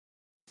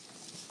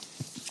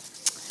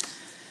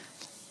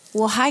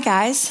Well, hi,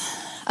 guys.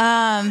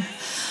 I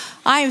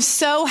am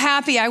so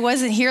happy I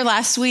wasn't here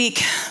last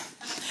week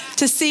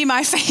to see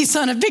my face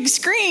on a big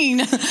screen.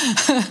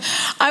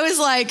 I was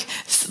like,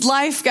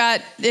 life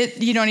got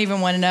it. You don't even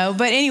want to know.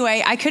 But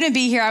anyway, I couldn't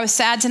be here. I was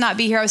sad to not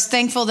be here. I was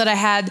thankful that I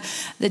had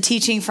the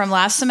teaching from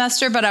last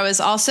semester, but I was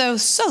also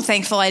so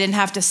thankful I didn't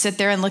have to sit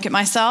there and look at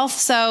myself.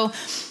 So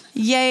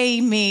yay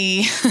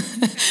me.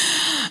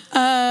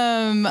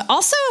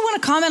 Also, I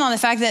want to comment on the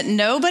fact that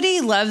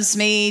nobody loves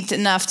me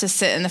enough to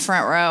sit in the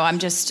front row.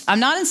 I'm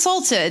not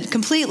insulted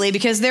completely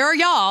because there are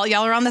y'all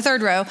are on the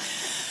third row,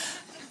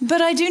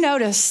 but I do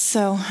notice.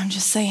 So I'm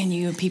just saying,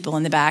 you people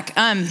in the back,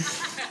 I'm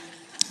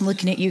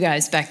looking at you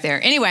guys back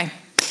there. Anyway,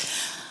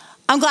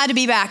 I'm glad to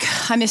be back.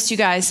 I missed you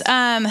guys.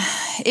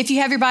 If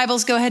you have your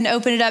Bibles, go ahead and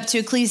open it up to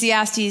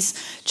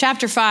Ecclesiastes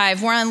chapter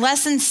 5. We're on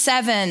lesson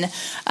 7.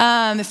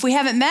 If we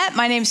haven't met,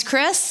 my name's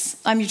Chris.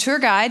 I'm your tour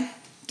guide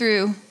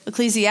through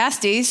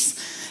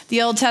Ecclesiastes,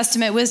 the Old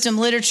Testament wisdom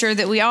literature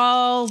that we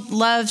all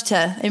love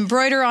to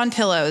embroider on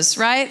pillows,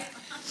 right?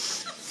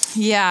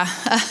 Yeah.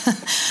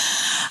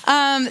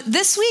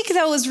 This week,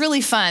 though, was really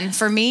fun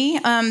for me,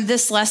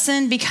 this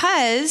lesson,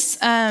 because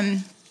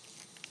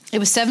it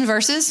was 7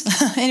 verses.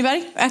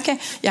 Anybody? Okay.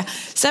 Yeah.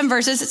 7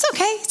 verses. It's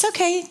okay. It's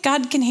okay.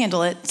 God can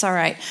handle it. It's all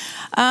right.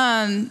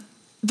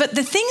 But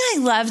the thing I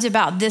loved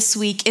about this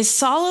week is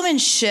Solomon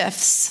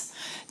shifts.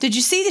 Did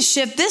you see the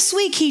shift? This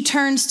week he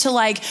turns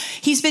to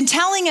he's been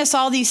telling us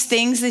all these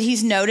things that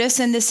he's noticed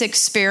in this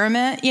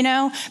experiment,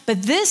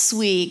 But this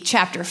week,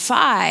 chapter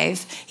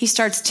 5, he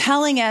starts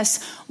telling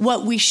us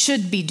what we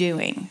should be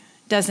doing,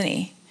 doesn't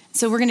he?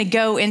 So we're going to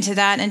go into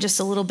that in just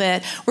a little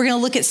bit. We're going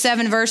to look at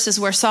 7 verses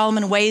where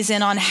Solomon weighs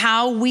in on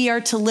how we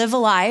are to live a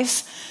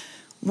life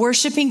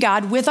worshiping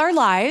God with our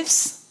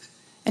lives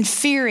and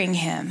fearing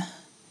him.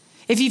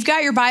 If you've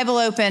got your Bible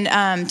open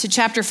to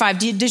chapter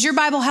 5, does your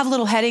Bible have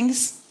little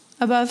headings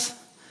above?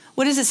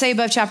 What does it say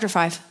above chapter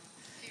 5?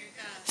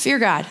 Fear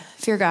God.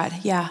 Fear God,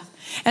 yeah.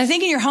 And I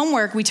think in your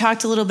homework, we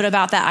talked a little bit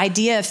about that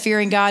idea of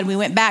fearing God. We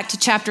went back to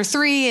chapter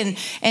 3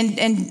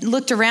 and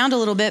looked around a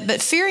little bit.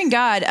 But fearing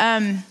God,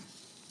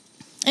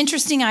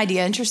 interesting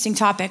idea, interesting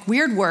topic,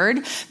 weird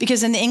word,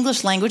 because in the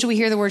English language, we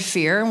hear the word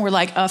fear and we're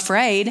like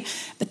afraid,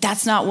 but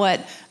that's not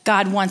what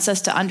God wants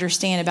us to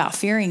understand about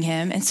fearing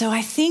him. And so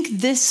I think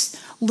this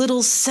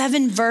little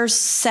 7-verse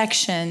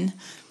section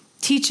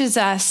teaches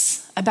us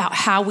about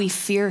how we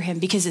fear him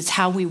because it's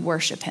how we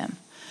worship him.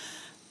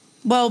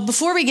 Well,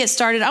 before we get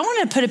started, I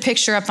want to put a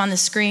picture up on the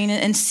screen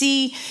and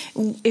see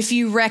if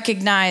you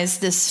recognize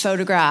this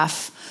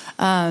photograph.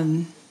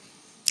 I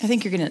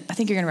think you're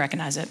gonna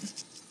recognize it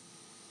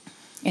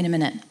in a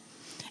minute,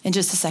 in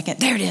just a second.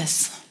 There it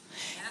is.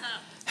 Yeah.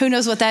 Who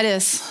knows what that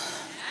is?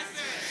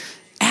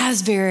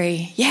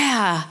 Asbury.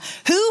 Yeah.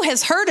 Who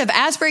has heard of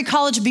Asbury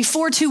College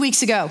before 2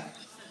 weeks ago?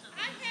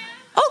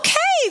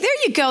 Okay, there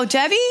you go,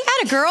 Debbie.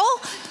 Atta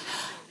girl.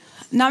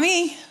 Not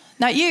me,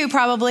 not you,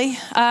 probably.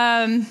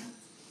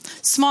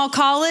 Small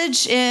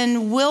college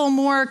in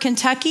Wilmore,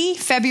 Kentucky,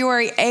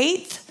 February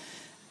 8th.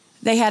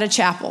 They had a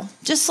chapel,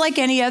 just like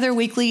any other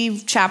weekly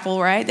chapel,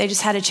 right? They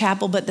just had a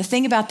chapel. But the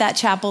thing about that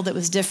chapel that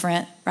was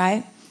different,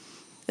 right,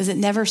 is it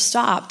never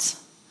stopped.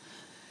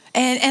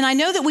 And I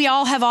know that we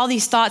all have all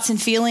these thoughts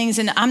and feelings,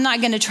 and I'm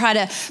not going to try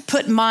to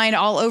put mine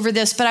all over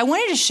this, but I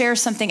wanted to share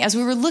something. As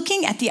we were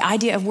looking at the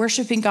idea of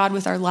worshiping God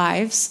with our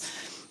lives,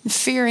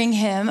 fearing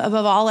him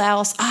above all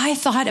else, I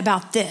thought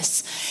about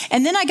this.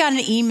 And then I got an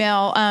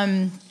email.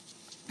 An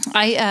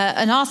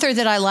author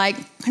that I like,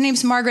 her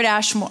name's Margaret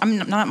Ashmore. I'm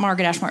not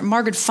Margaret Ashmore,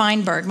 Margaret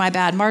Feinberg, my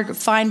bad, Margaret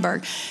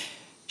Feinberg.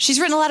 She's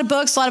written a lot of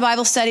books, a lot of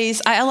Bible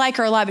studies. I like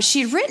her a lot, but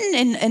she had written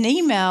in an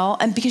email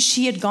and because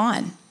she had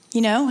gone.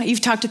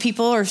 You've talked to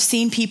people or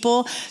seen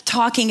people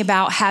talking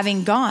about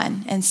having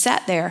gone and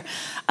sat there.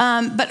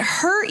 But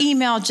her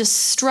email just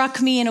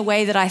struck me in a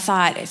way that I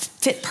thought it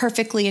fit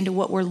perfectly into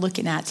what we're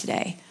looking at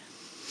today.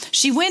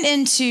 She went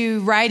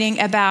into writing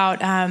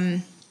about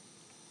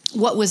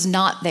what was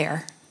not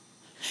there.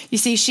 You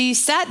see, she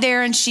sat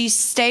there and she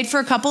stayed for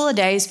a couple of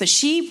days, but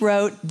she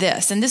wrote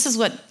this, and this is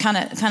what kind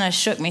of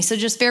shook me. So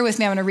just bear with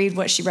me. I'm going to read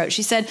what she wrote.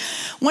 She said,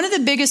 one of the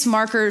biggest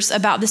markers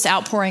about this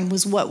outpouring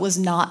was what was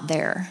not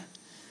there.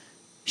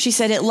 She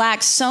said it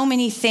lacks so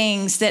many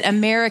things that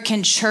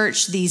American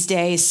church these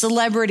days,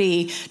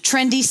 celebrity,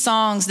 trendy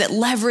songs that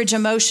leverage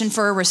emotion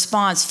for a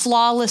response,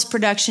 flawless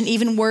production,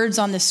 even words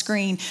on the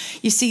screen.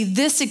 You see,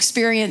 this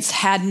experience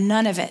had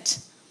none of it.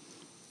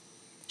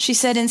 She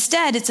said,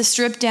 instead, it's a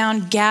stripped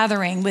down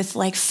gathering with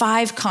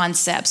 5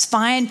 concepts,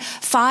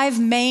 5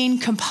 main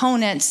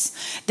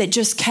components that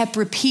just kept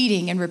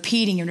repeating and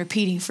repeating and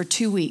repeating for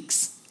 2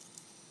 weeks.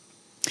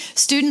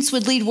 Students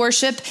would lead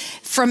worship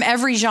from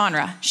every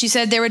genre. She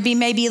said there would be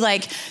maybe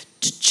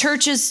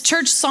church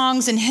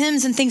songs and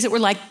hymns and things that were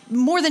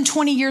more than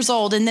 20 years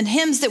old, and then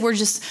hymns that were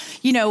just,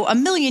 a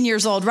million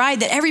years old, right?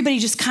 That everybody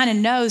just kind of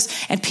knows,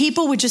 and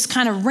people would just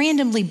kind of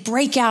randomly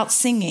break out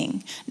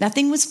singing.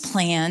 Nothing was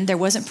planned. There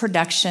wasn't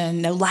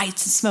production, no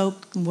lights and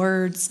smoke and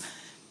words.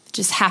 It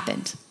just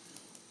happened.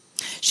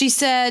 She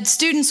said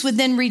students would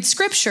then read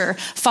scripture,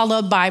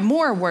 followed by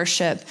more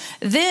worship.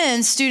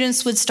 Then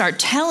students would start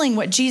telling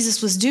what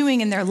Jesus was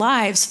doing in their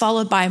lives,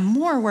 followed by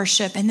more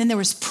worship. And then there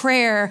was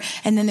prayer,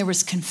 and then there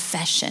was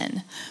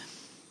confession.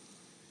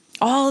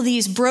 All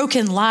these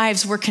broken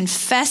lives were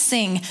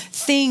confessing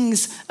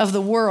things of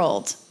the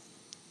world,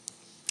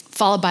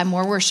 followed by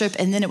more worship.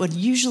 And then it would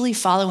usually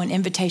follow an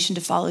invitation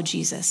to follow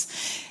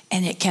Jesus.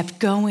 And it kept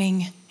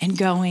going and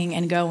going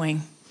and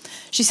going.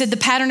 She said the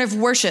pattern of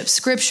worship,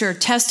 scripture,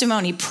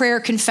 testimony, prayer,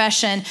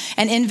 confession,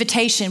 and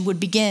invitation would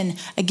begin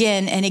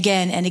again and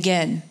again and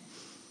again.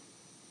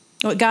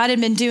 What God had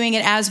been doing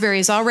at Asbury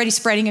is already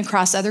spreading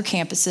across other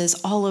campuses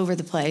all over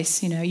the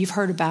place. You know, you've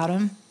heard about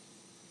them.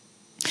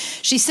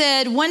 She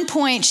said one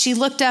point she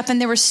looked up and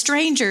there were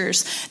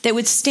strangers that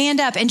would stand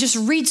up and just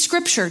read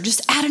scripture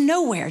just out of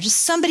nowhere.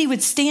 Just somebody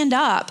would stand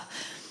up,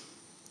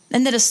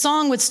 and that a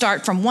song would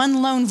start from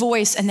one lone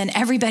voice and then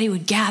everybody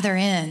would gather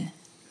in.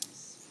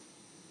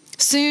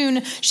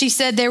 Soon, she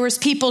said, there was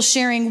people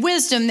sharing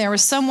wisdom. There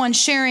was someone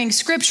sharing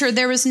scripture.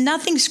 There was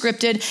nothing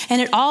scripted,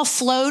 and it all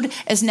flowed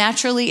as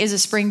naturally as a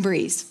spring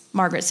breeze,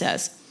 Margaret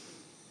says.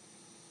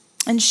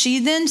 And she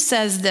then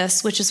says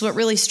this, which is what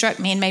really struck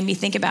me and made me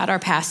think about our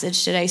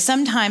passage today.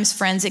 Sometimes,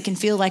 friends, it can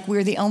feel like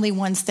we're the only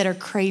ones that are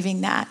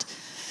craving that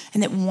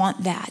and that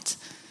want that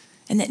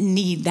and that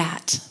need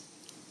that.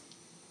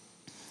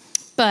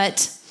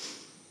 But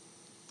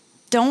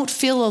don't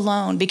feel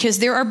alone, because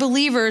there are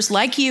believers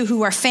like you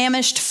who are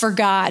famished for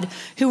God,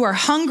 who are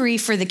hungry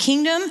for the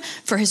kingdom,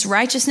 for his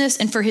righteousness,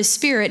 and for his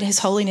spirit, his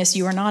holiness.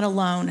 You are not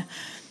alone.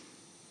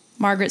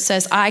 Margaret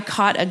says, I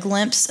caught a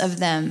glimpse of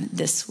them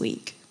this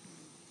week.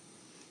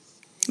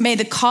 May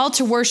the call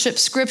to worship,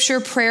 scripture,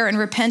 prayer, and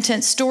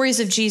repentance, stories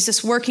of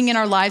Jesus working in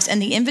our lives,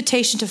 and the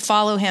invitation to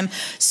follow him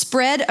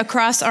spread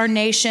across our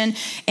nation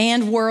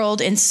and world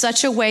in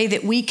such a way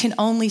that we can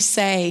only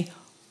say,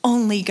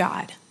 only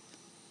God.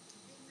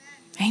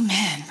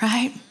 Amen,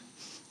 right?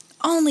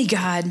 Only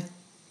God.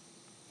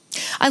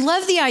 I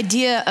love the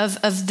idea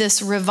of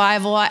this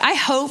revival. I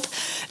hope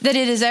that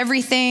it is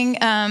everything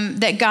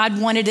that God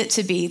wanted it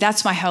to be.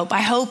 That's my hope. I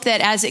hope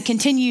that as it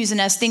continues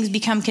and as things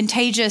become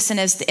contagious and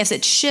as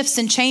it shifts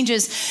and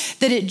changes,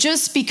 that it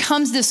just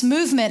becomes this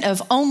movement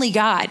of only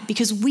God,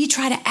 because we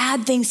try to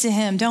add things to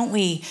him, don't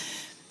we?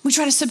 We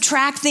try to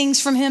subtract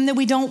things from him that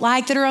we don't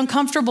like, that are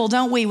uncomfortable,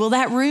 don't we? Well,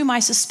 that room, I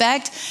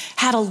suspect,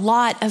 had a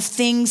lot of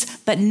things,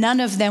 but none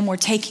of them were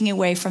taking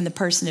away from the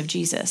person of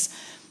Jesus.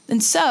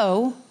 And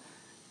so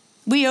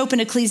we open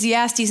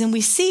Ecclesiastes and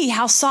we see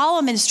how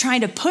Solomon is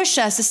trying to push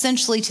us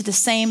essentially to the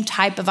same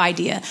type of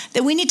idea,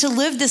 that we need to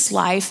live this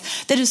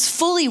life that is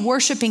fully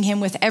worshiping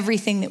him with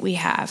everything that we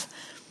have.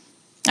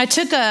 I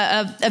took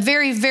a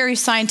very, very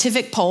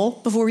scientific poll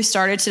before we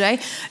started today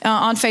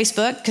on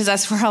Facebook, because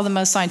that's where all the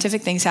most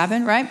scientific things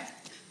happen, right?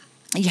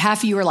 Half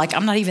of you were like,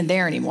 I'm not even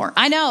there anymore.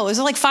 I know, it was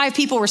like 5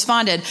 people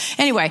responded.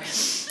 Anyway,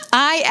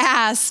 I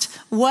asked,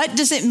 what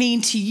does it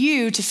mean to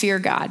you to fear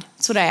God?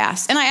 That's what I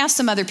asked. And I asked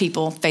some other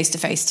people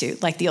face-to-face too,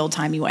 like the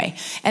old-timey way.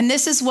 And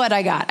this is what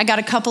I got. I got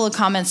a couple of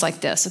comments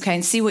like this, okay,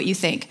 and see what you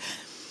think.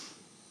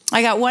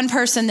 I got one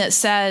person that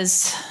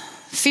says,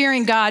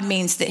 fearing God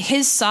means that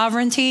his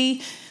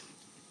sovereignty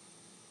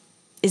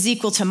is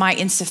equal to my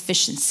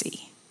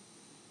insufficiency.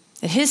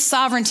 That his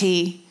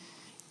sovereignty,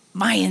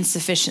 my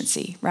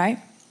insufficiency, right?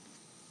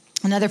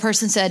 Another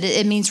person said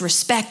it means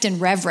respect and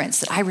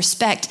reverence, that I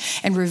respect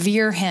and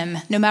revere him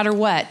no matter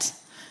what.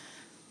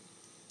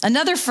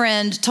 Another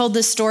friend told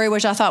this story,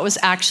 which I thought was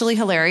actually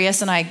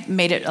hilarious, and I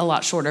made it a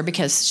lot shorter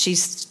because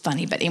she's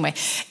funny. But anyway,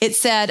 it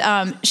said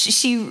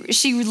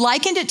she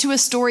likened it to a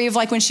story of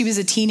like when she was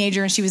a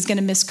teenager and she was going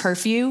to miss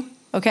curfew.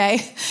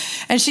 Okay.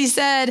 And she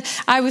said,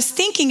 I was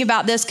thinking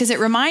about this because it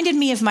reminded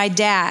me of my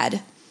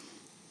dad,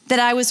 that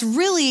I was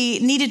really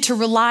needed to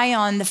rely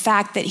on the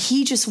fact that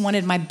he just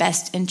wanted my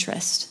best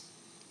interest.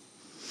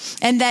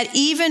 And that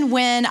even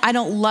when I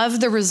don't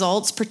love the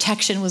results,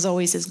 protection was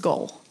always his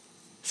goal.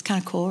 It's kind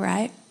of cool,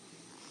 right?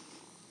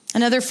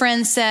 Another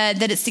friend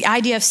said that it's the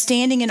idea of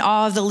standing in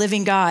awe of the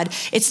living God.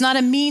 It's not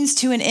a means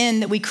to an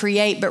end that we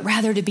create, but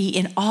rather to be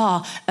in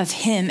awe of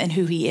him and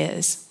who he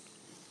is.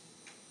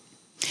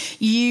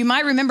 You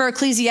might remember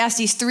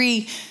Ecclesiastes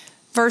 3,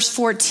 verse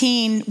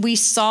 14, we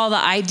saw the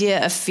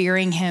idea of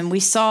fearing him.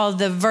 We saw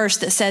the verse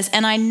that says,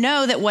 and I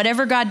know that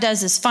whatever God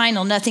does is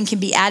final. Nothing can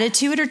be added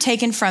to it or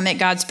taken from it.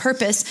 God's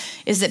purpose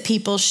is that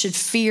people should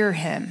fear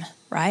him,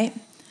 right?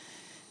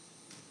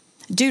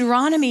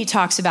 Deuteronomy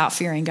talks about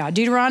fearing God.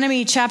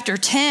 Deuteronomy chapter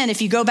 10,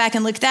 if you go back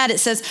and look at that, it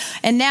says,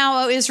 and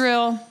now, O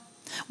Israel,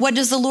 what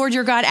does the Lord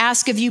your God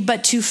ask of you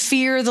but to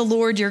fear the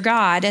Lord your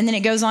God? And then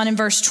it goes on in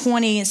verse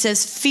 20. It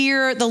says,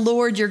 fear the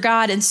Lord your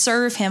God and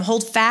serve him.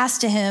 Hold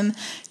fast to him.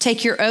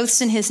 Take your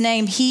oaths in his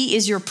name. He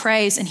is your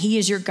praise and he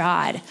is your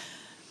God.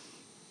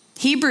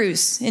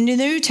 Hebrews in the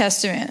New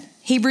Testament,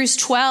 Hebrews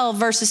 12,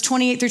 verses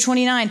 28 through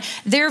 29.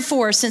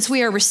 Therefore, since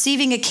we are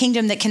receiving a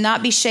kingdom that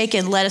cannot be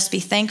shaken, let us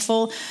be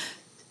thankful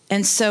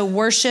and so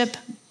worship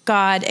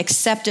God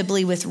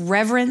acceptably with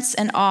reverence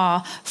and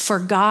awe, for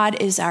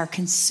God is our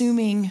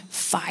consuming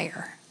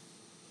fire.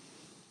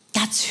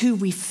 that's who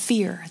we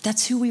fear.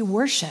 That's who we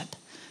worship.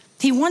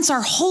 He wants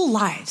our whole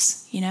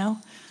lives,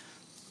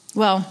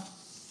 Well,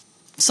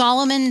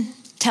 Solomon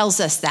tells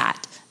us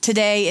that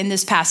today in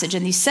this passage.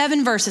 In these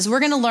 7 verses,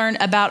 we're going to learn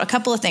about a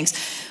couple of things.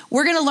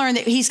 We're going to learn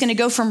that he's going to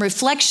go from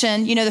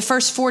reflection. The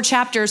first 4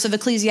 chapters of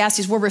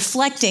Ecclesiastes, we're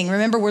reflecting.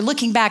 Remember, we're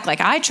looking back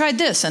like, I tried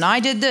this, and I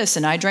did this,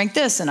 and I drank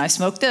this, and I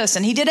smoked this,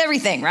 and he did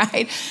everything,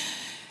 right?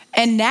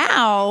 And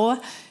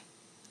now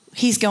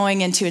he's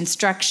going into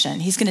instruction.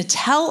 He's going to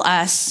tell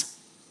us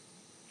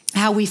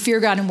how we fear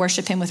God and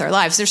worship him with our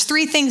lives. There's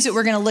 3 things that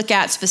we're going to look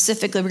at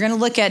specifically. We're going to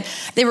look at,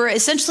 they were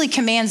essentially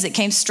commands that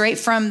came straight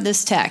from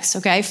this text,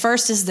 okay?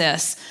 First is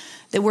this,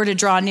 that we're to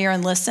draw near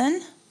and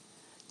listen.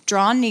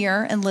 Draw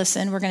near and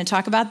listen. We're going to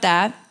talk about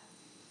that.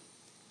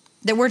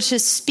 That we're to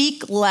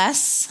speak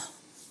less.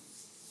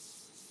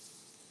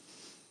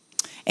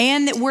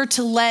 And that we're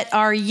to let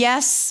our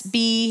yes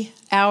be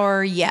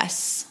our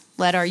yes.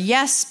 Let our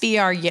yes be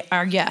our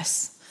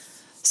yes.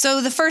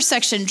 So the first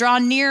section, draw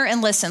near and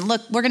listen.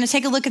 Look, we're going to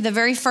take a look at the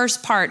very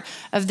first part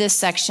of this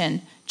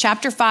section,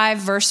 chapter 5,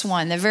 verse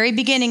 1, the very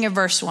beginning of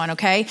verse 1,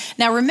 okay?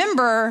 Now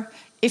remember,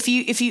 if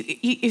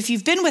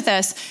you've been with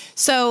us,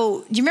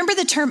 so do you remember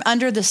the term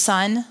under the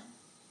sun?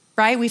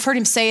 Right? We've heard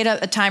him say it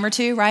a time or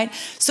two, right?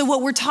 So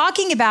what we're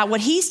talking about,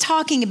 what he's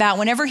talking about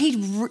whenever he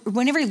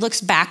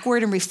looks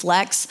backward and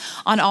reflects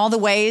on all the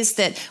ways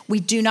that we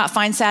do not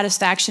find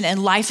satisfaction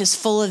and life is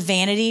full of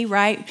vanity,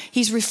 right?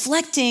 He's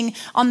reflecting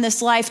on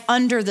this life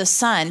under the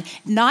sun,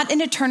 not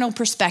an eternal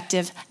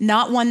perspective,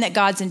 not one that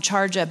God's in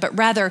charge of, but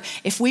rather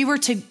if we were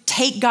to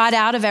take God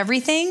out of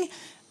everything,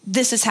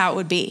 this is how it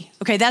would be.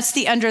 Okay, that's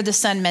the under the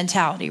sun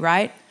mentality,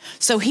 right?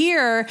 So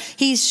here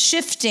he's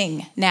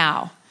shifting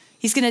now.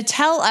 He's going to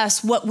tell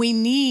us what we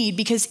need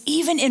because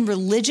even in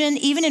religion,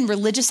 even in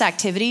religious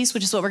activities,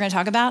 which is what we're going to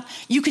talk about,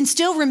 you can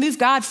still remove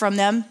God from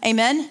them.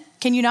 Amen?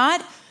 Can you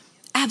not?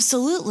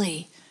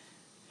 Absolutely.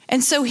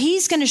 And so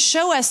he's going to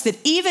show us that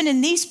even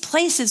in these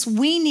places,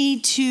 we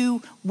need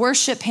to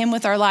worship him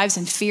with our lives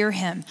and fear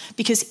him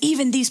because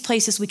even these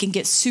places, we can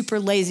get super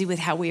lazy with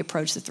how we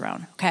approach the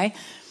throne. Okay?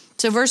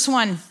 So verse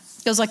 1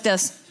 goes like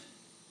this.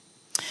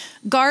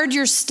 Guard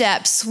your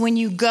steps when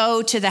you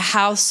go to the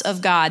house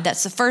of God.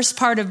 That's the first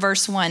part of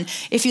verse 1.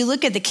 If you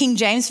look at the King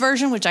James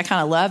Version, which I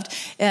kind of loved,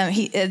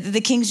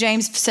 the King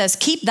James says,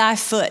 keep thy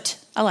foot.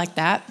 I like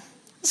that.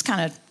 It's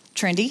kind of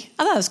trendy.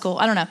 I thought it was cool.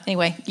 I don't know.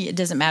 Anyway, it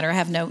doesn't matter. I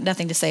have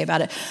nothing to say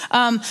about it.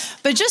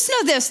 But just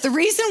know this, the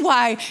reason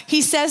why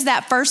he says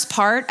that first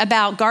part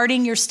about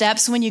guarding your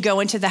steps when you go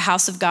into the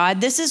house of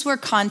God, this is where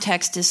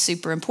context is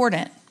super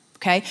important.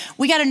 Okay,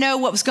 we got to know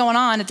what was going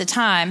on at the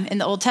time in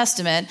the Old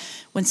Testament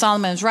when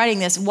Solomon was writing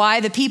this, why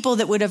the people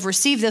that would have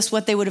received this,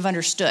 what they would have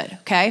understood,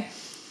 okay?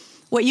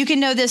 What you can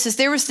know this is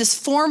there was this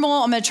formal,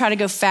 I'm going to try to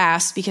go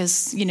fast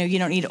because, you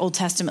don't need an Old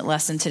Testament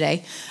lesson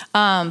today,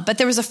 but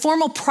there was a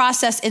formal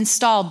process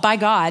installed by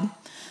God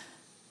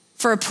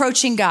for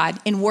approaching God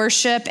in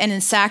worship and in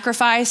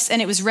sacrifice,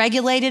 and it was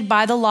regulated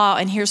by the law,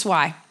 and here's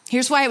why.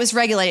 Here's why it was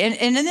regulated.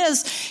 And in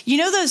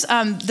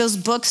those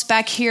books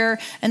back here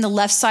in the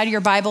left side of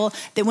your Bible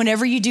that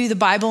whenever you do the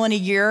Bible in a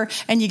year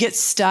and you get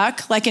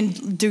stuck, like in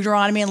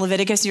Deuteronomy and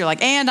Leviticus, and you're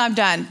like, and I'm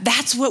done.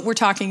 That's what we're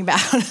talking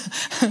about.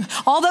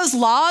 All those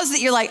laws that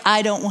you're like,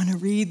 I don't want to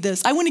read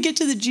this. I want to get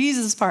to the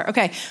Jesus part.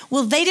 Okay,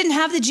 well, they didn't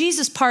have the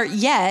Jesus part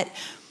yet.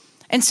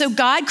 And so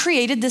God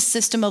created this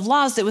system of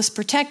laws that was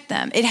protect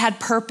them. It had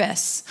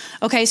purpose.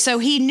 Okay, so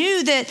he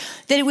knew that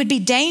it would be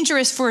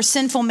dangerous for a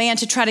sinful man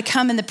to try to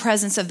come in the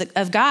presence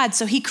of God.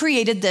 So he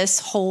created this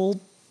whole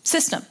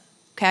system.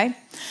 Okay,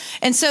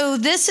 and so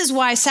this is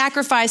why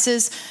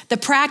sacrifices, the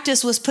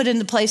practice was put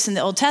into place in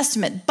the Old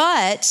Testament,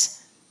 but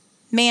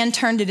man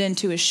turned it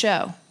into a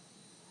show.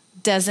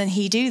 Doesn't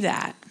he do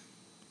that?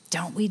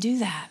 Don't we do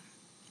that?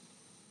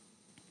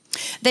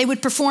 They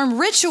would perform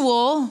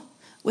ritual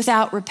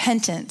without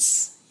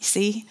repentance, you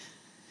see?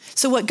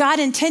 So what God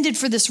intended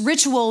for this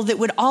ritual that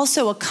would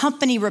also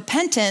accompany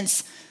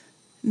repentance,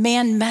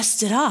 man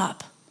messed it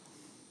up.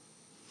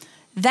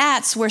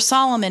 That's where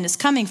Solomon is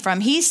coming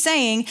from. He's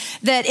saying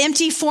that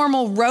empty,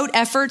 formal, rote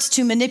efforts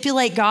to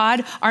manipulate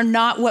God are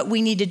not what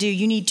we need to do.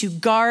 You need to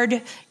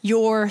guard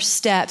your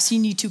steps. You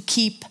need to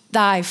keep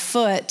thy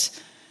foot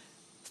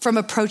from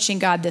approaching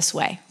God this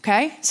way,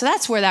 okay? So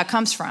that's where that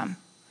comes from.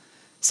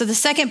 So the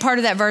second part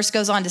of that verse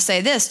goes on to say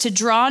this, to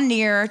draw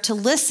near, to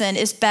listen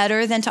is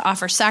better than to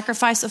offer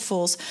sacrifice of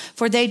fools,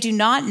 for they do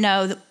not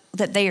know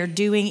that they are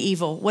doing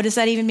evil. What does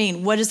that even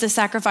mean? What is the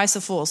sacrifice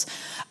of fools?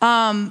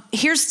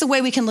 Here's the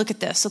way we can look at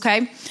this,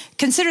 okay?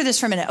 Consider this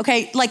for a minute,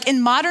 okay? Like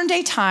in modern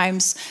day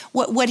times,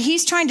 what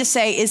he's trying to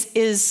say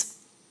is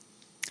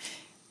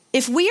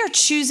if we are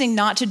choosing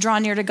not to draw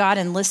near to God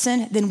and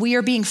listen, then we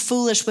are being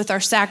foolish with our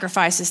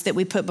sacrifices that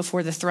we put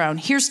before the throne.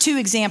 Here's 2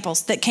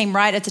 examples that came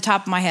right at the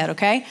top of my head,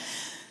 okay?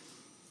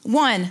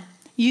 1,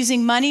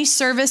 using money,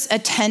 service,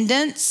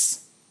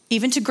 attendance,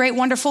 even to great,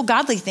 wonderful,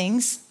 godly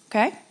things,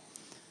 okay?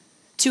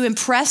 To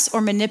impress or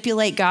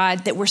manipulate God,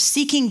 that we're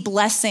seeking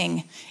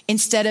blessing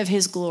instead of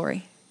his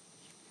glory.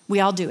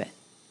 We all do it,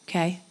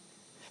 okay?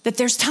 That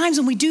there's times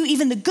when we do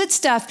even the good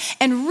stuff,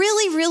 and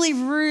really, really,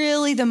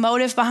 really the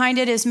motive behind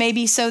it is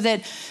maybe so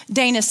that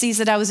Dana sees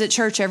that I was at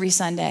church every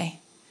Sunday.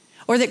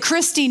 Or that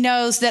Christy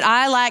knows that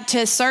I like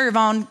to serve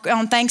on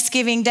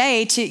Thanksgiving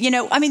Day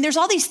there's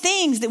all these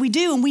things that we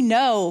do and we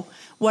know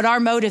what our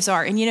motives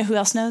are. And you know who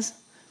else knows?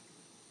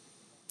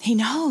 He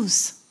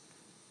knows.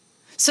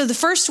 So the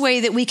first way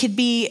that we could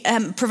be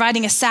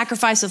providing a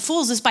sacrifice of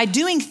fools is by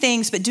doing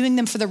things, but doing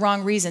them for the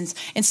wrong reasons.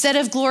 Instead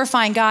of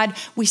glorifying God,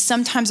 we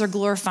sometimes are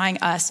glorifying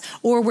us,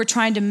 or we're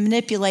trying to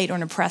manipulate or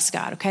impress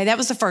God, okay? That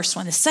was the first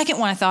one. The second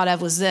one I thought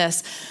of was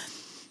this,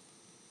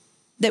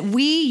 that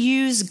we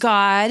use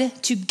God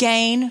to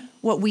gain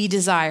what we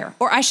desire.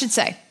 Or I should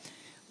say,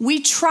 we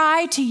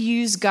try to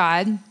use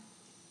God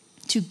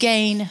to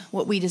gain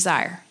what we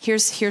desire.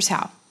 Here's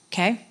how,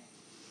 okay?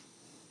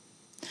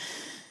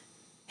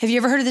 Have you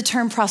ever heard of the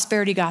term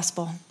prosperity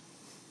gospel?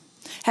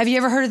 Have you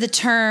ever heard of the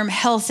term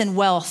health and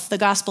wealth, the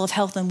gospel of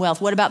health and wealth?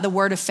 What about the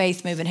word of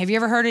faith movement? Have you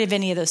ever heard of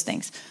any of those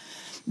things?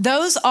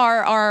 Those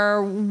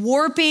are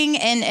warping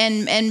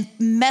and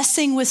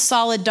messing with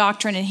solid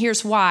doctrine, and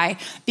here's why.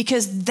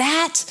 Because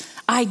that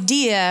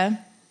idea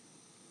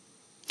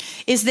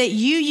is that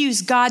you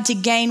use God to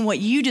gain what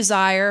you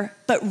desire,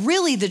 but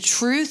really the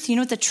truth, you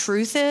know what the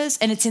truth is?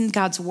 And it's in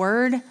God's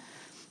word.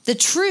 The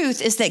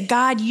truth is that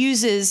God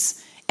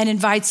uses and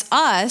invites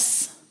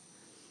us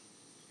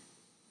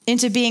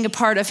into being a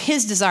part of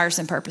his desires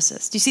and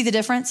purposes. Do you see the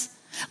difference?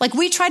 Like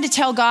we tried to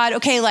tell God,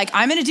 okay, like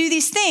I'm going to do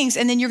these things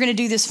and then you're going to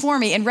do this for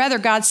me. And rather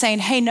God's saying,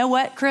 hey, know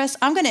what, Chris?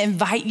 I'm going to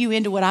invite you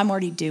into what I'm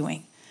already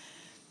doing.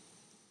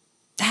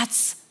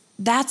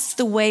 That's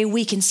the way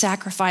we can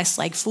sacrifice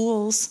like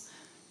fools.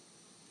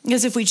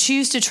 Because if we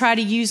choose to try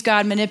to use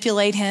God,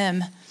 manipulate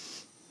him,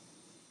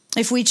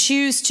 if we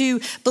choose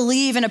to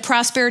believe in a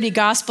prosperity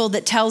gospel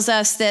that tells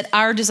us that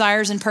our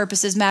desires and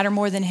purposes matter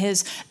more than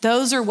his,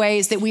 those are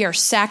ways that we are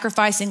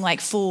sacrificing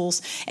like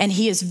fools. And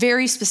he is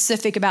very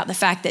specific about the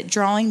fact that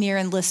drawing near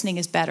and listening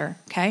is better,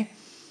 okay?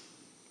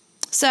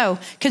 So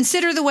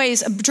consider the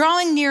ways of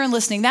drawing near and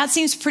listening. That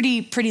seems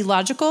pretty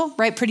logical,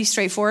 right? Pretty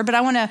straightforward, but I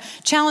want to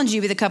challenge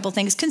you with a couple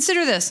things.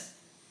 Consider this.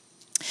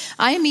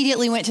 I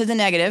immediately went to the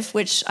negative,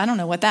 which I don't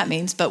know what that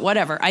means, but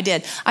whatever, I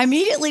did. I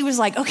immediately was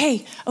like,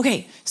 okay,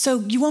 so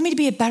you want me to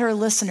be a better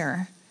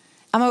listener.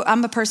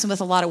 I'm a person with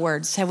a lot of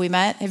words. Have we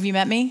met? Have you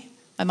met me?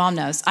 My mom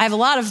knows. I have a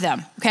lot of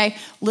them, okay?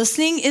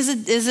 Listening is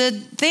a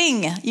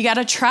thing. You got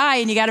to try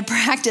and you got to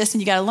practice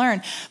and you got to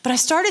learn. But I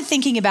started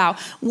thinking about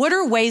what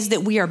are ways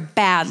that we are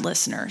bad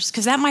listeners,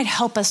 because that might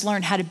help us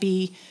learn how to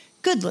be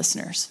good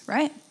listeners,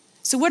 right?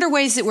 So what are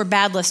ways that we're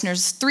bad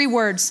listeners? 3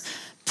 words: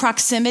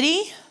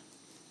 proximity.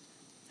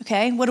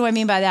 Okay, what do I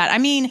mean by that? I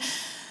mean,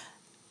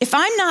 if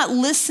I'm not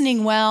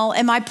listening well,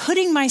 am I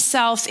putting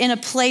myself in a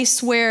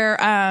place where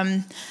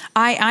I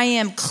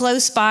am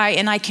close by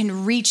and I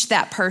can reach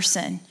that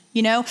person?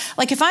 You know,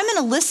 like if I'm going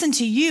to listen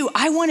to you,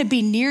 I want to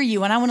be near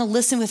you and I want to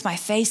listen with my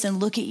face and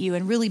look at you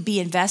and really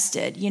be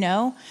invested, you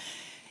know?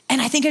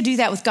 And I think I do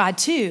that with God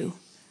too.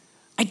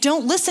 I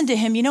don't listen to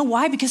him. You know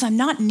why? Because I'm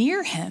not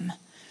near him.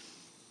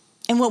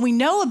 And what we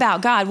know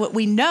about God, what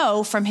we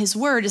know from his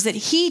word is that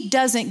he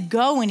doesn't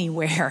go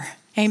anywhere.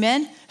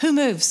 Amen? Who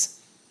moves?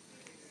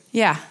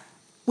 Yeah,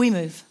 we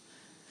move.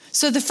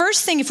 So the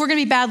first thing, if we're going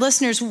to be bad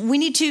listeners, we're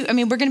going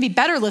to be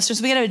better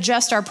listeners. We got to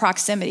adjust our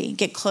proximity,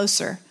 get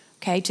closer,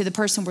 okay, to the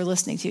person we're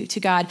listening to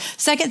God.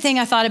 Second thing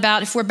I thought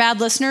about, if we're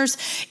bad listeners,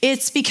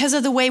 it's because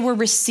of the way we're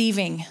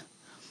receiving,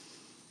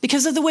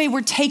 because of the way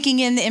we're taking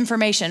in the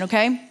information,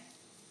 okay?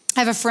 I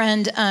have a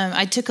friend,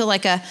 I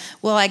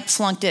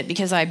flunked it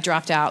because I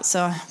dropped out.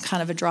 So I'm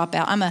kind of a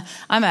dropout. I'm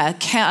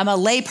a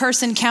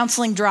layperson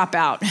counseling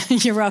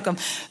dropout. You're welcome.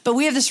 But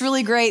we have this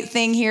really great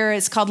thing here.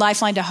 It's called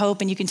Lifeline to Hope.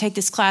 And you can take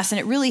this class and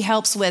it really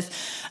helps with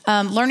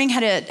learning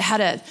how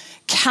to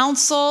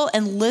counsel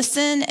and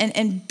listen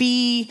and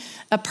be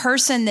a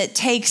person that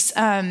takes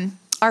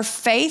our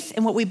faith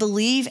and what we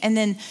believe, and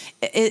then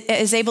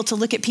is able to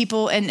look at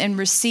people and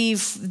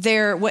receive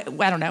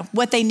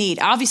what they need.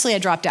 Obviously, I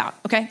dropped out,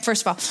 okay?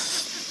 First of all,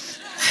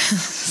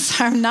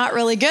 so I'm not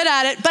really good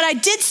at it, but I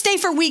did stay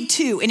for week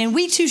 2. And in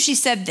week 2, she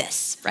said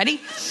this.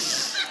 Ready?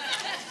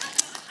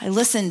 I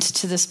listened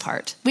to this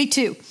part. Week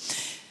 2,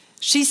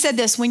 she said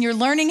this: when you're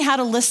learning how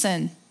to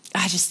listen,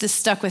 this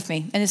stuck with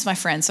me, and it's my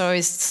friend, so I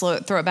always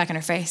throw it back in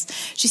her face.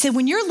 She said,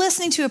 when you're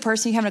listening to a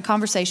person, you're having a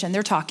conversation,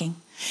 they're talking,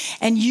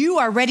 and you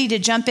are ready to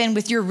jump in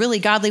with your really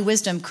godly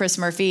wisdom, Chris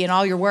Murphy, and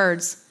all your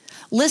words,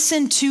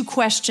 listen 2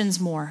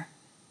 questions more.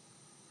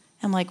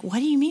 I'm like, what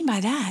do you mean by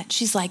that?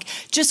 She's like,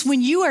 just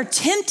when you are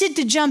tempted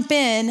to jump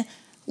in,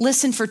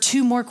 listen for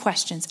 2 more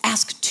questions,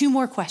 ask 2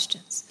 more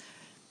questions.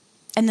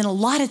 And then a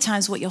lot of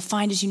times what you'll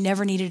find is you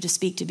never needed to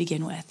speak to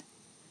begin with.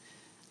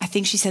 I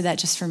think she said that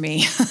just for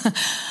me.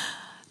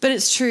 But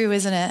it's true,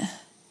 isn't it?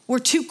 We're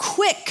too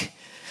quick.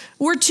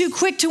 We're too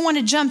quick to want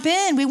to jump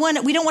in. We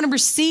don't want to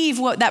receive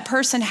what that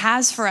person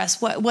has for us,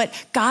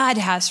 what God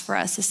has for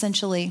us,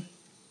 essentially.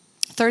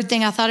 Third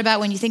thing I thought about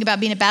when you think about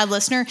being a bad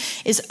listener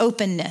is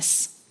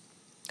openness.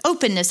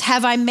 Openness.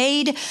 Have I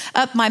made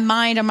up my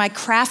mind? Am I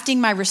crafting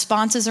my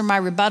responses or my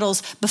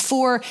rebuttals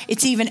before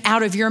it's even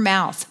out of your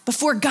mouth?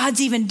 Before God's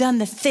even done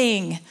the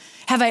thing?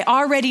 Have I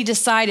already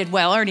decided,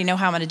 well, I already know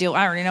how I'm going to deal.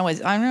 I already know what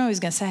he's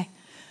going to say.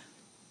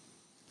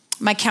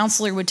 My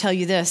counselor would tell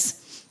you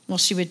this. Well,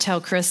 she would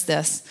tell Chris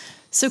this.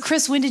 So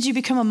Chris, when did you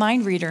become a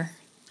mind reader?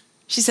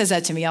 She says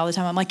that to me all the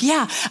time. I'm like,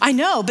 yeah, I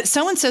know, but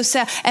so-and-so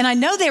said, and I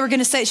know they were going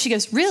to say it. She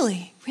goes,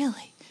 really?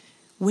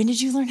 When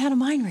did you learn how to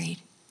mind read?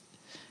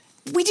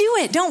 We do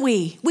it, don't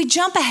we? We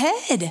jump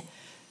ahead.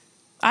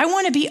 I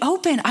want to be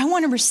open. I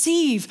want to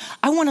receive.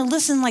 I want to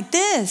listen like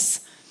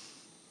this.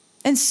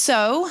 And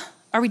so,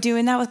 are we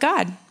doing that with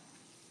God?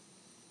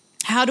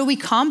 How do we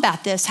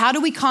combat this? How do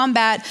we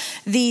combat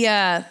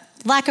the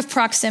lack of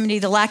proximity,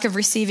 the lack of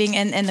receiving,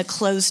 and the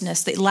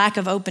closeness, the lack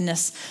of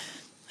openness?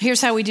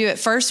 Here's how we do it.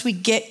 First, we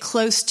get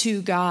close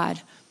to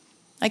God.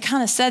 I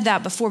kind of said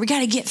that before. We got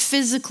to get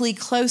physically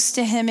close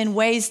to him in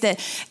ways that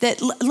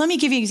let me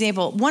give you an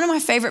example. One of my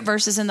favorite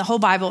verses in the whole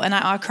Bible, and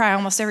I cry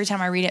almost every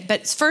time I read it,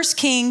 but it's 1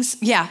 Kings.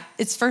 Yeah,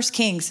 it's 1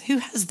 Kings. Who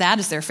has that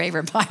as their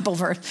favorite Bible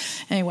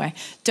verse? Anyway,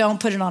 don't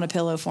put it on a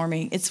pillow for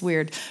me. It's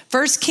weird.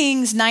 1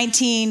 Kings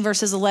 19,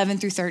 verses 11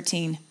 through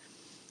 13.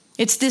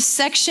 It's this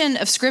section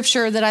of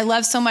scripture that I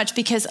love so much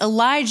because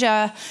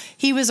Elijah,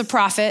 he was a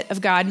prophet of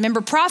God.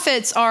 Remember,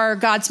 prophets are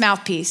God's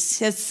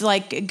mouthpiece. It's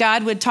like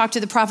God would talk to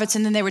the prophets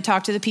and then they would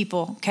talk to the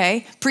people,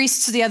 okay?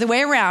 Priests the other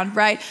way around,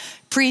 right?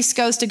 Priest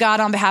goes to God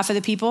on behalf of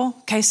the people.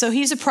 Okay, so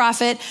he's a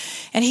prophet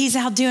and he's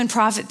out doing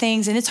prophet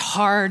things and it's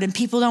hard and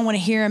people don't want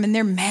to hear him and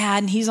they're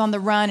mad and he's on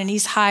the run and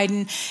he's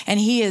hiding and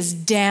he is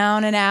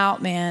down and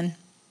out, man.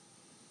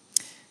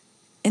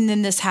 And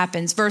then this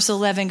happens. Verse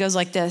 11 goes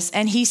like this.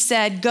 And he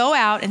said, go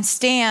out and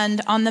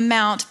stand on the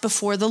mount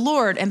before the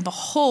Lord. And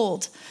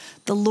behold,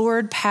 the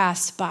Lord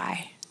passed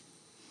by.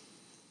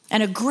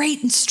 And a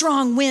great and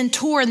strong wind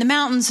tore in the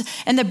mountains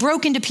and they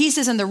broke into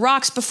pieces and the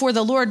rocks before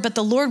the Lord, but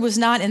the Lord was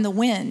not in the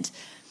wind.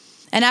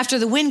 And after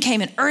the wind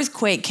came, an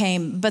earthquake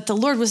came, but the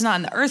Lord was not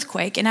in the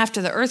earthquake. And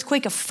after the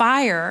earthquake, a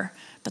fire,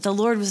 but the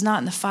Lord was not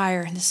in the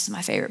fire. And this is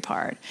my favorite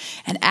part.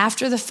 And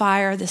after the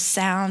fire, the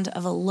sound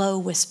of a low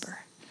whisper.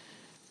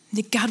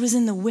 That God was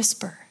in the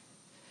whisper.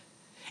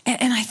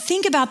 And I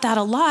think about that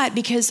a lot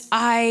because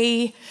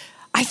I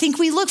think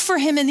we look for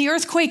him in the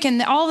earthquake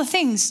and all the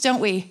things, don't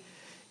we?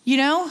 You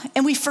know?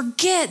 And we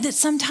forget that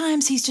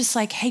sometimes he's just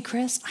like, hey,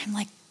 Chris, I'm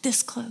like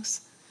this close.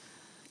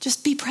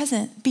 Just be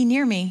present, be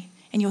near me,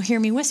 and you'll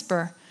hear me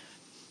whisper.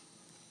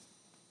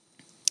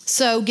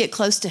 So get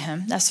close to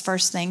him. That's the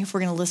first thing if we're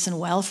going to listen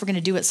well, if we're going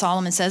to do what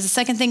Solomon says. The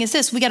second thing is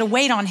this, we got to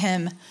wait on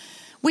him.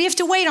 We have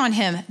to wait on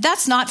him.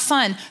 That's not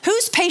fun.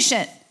 Who's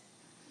patient?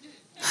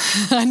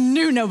 I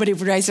knew nobody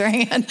would raise their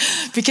hand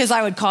because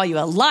I would call you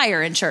a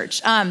liar in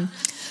church.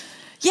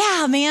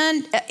 Yeah,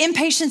 man,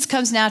 impatience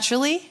comes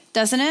naturally,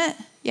 doesn't it?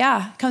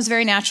 Yeah, it comes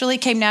very naturally.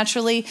 It came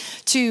naturally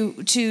to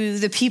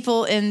the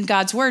people in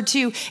God's word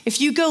too.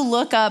 If you go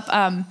look up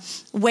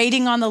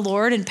waiting on the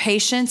Lord and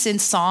patience in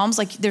Psalms,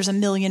 like there's a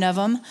million of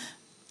them.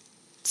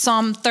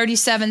 Psalm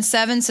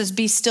 37:7 says,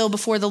 be still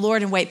before the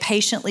Lord and wait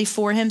patiently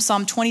for him.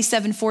 Psalm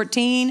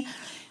 27:14,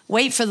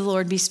 wait for the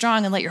Lord, be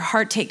strong and let your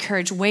heart take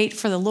courage. Wait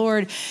for the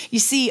Lord. You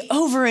see,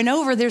 over and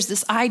over, there's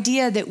this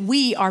idea that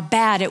we are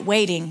bad at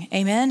waiting.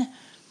 Amen?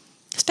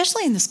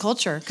 Especially in this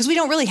culture, because we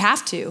don't really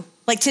have to.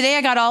 Like today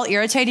I got all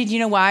irritated. You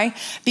know why?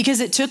 Because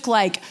it took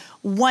like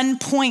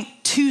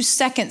 1.2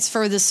 seconds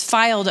for this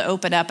file to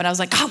open up. And I was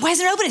like, God, why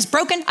isn't it open? It's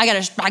broken.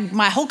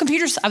 My whole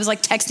computer, I was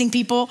like texting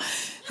people.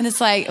 And it's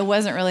like, it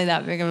wasn't really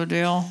that big of a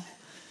deal.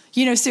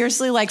 You know,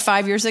 seriously, like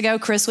 5 years ago,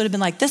 Chris would have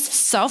been like, this is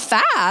so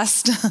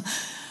fast.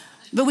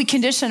 But we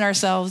condition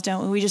ourselves,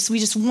 don't we? We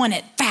just want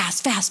it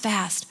fast, fast,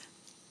 fast.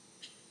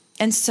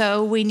 And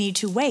so we need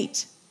to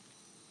wait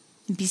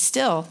and be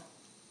still.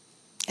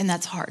 And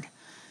that's hard.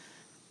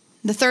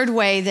 The third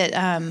way that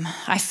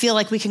I feel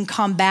like we can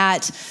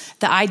combat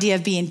the idea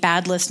of being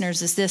bad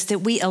listeners is this, that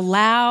we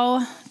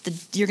allow,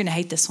 you're going to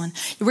hate this one,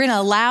 we're going to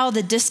allow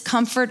the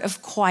discomfort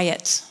of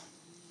quiet.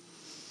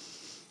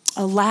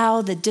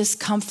 Allow the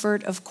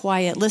discomfort of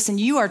quiet. Listen,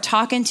 you are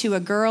talking to a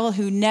girl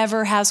who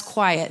never has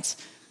quiet.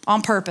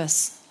 On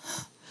purpose.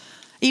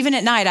 Even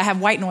at night, I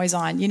have white noise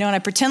on, and I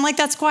pretend like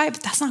that's quiet,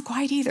 but that's not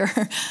quiet either.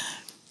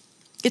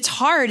 It's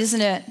hard, isn't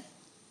it?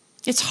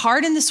 It's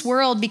hard in this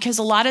world because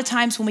a lot of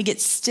times when we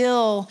get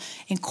still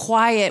and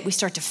quiet, we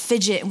start to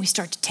fidget and we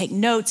start to take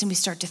notes and we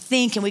start to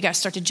think and we got to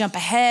start to jump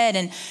ahead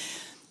and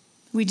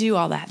we do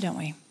all that, don't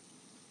we?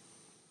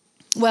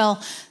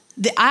 Well,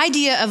 the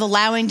idea of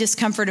allowing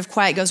discomfort of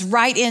quiet goes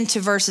right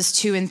into verses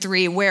 2 and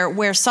 3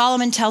 where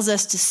Solomon tells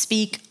us to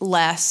speak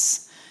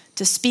less.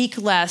 To speak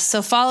less.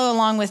 So follow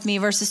along with me.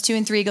 Verses 2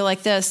 and 3 go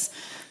like this.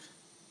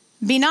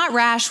 Be not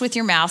rash with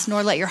your mouth,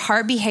 nor let your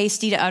heart be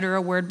hasty to utter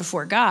a word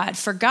before God.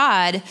 For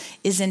God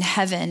is in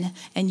heaven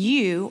and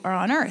you are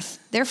on earth.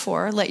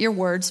 Therefore, let your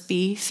words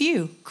be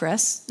few.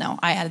 Chris? No,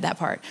 I added that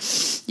part.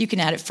 You can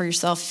add it for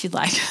yourself if you'd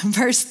like.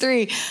 Verse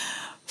 3.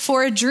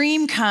 For a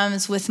dream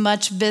comes with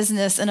much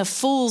business and a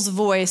fool's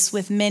voice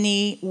with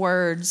many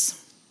words.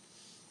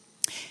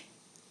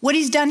 What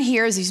he's done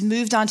here is he's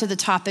moved on to the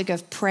topic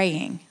of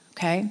praying,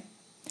 okay?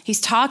 He's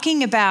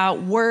talking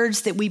about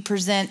words that we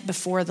present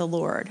before the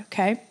Lord,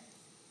 okay?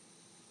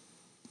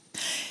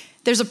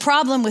 There's a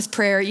problem with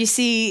prayer. You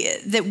see,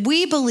 that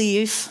we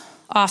believe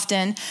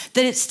often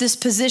that it's this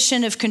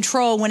position of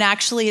control when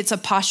actually it's a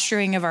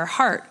posturing of our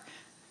heart.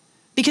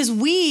 Because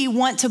we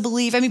want to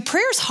believe,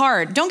 prayer's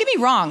hard. Don't get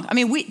me wrong.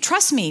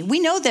 Trust me, we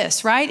know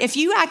this, right? If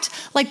you act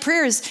like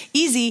prayer is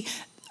easy,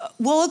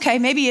 well, okay,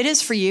 maybe it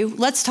is for you.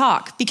 Let's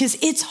talk, because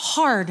it's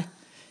hard.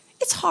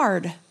 It's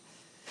hard.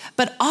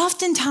 But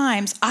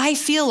oftentimes I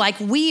feel like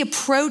we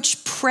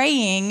approach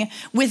praying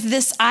with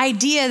this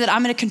idea that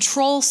I'm going to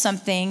control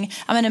something.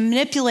 I'm going to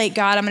manipulate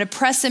God. I'm going to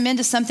press him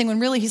into something when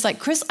really he's like,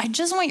 Chris, I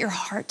just want your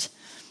heart.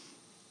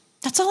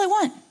 That's all I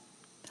want.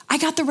 I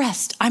got the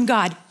rest. I'm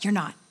God. You're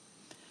not.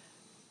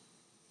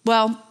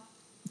 Well,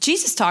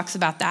 Jesus talks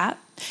about that.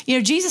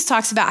 Jesus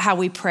talks about how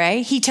we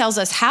pray. He tells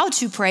us how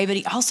to pray, but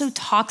he also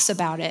talks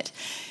about it.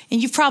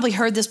 And you've probably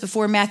heard this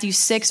before, Matthew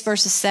 6,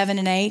 verses 7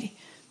 and 8.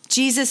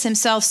 Jesus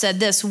himself said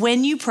this,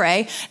 when you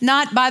pray,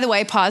 not, by the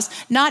way, pause,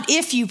 not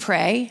if you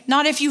pray,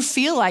 not if you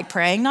feel like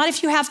praying, not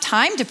if you have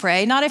time to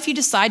pray, not if you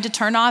decide to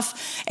turn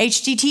off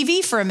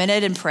HGTV for a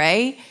minute and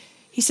pray.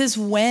 He says,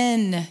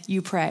 when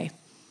you pray.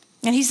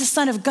 And he's the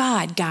Son of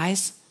God,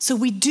 guys. So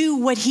we do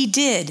what he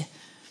did.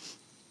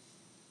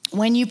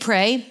 When you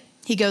pray,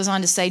 he goes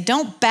on to say,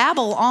 don't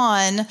babble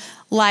on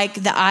like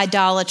the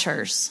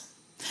idolaters,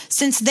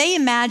 since they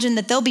imagine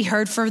that they'll be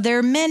heard for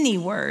their many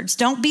words.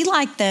 Don't be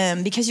like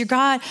them, because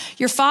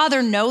your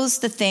Father knows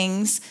the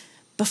things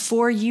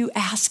before you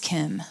ask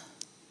him.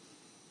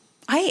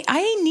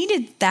 I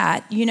needed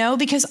that,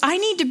 because I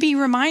need to be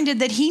reminded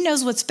that he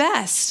knows what's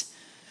best.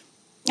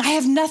 I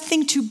have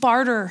nothing to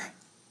barter.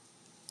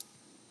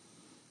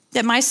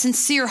 That my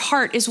sincere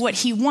heart is what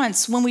he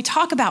wants. When we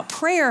talk about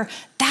prayer,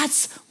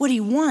 that's what he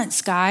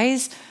wants,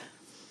 guys.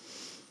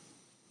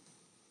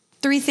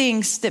 3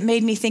 things that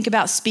made me think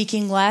about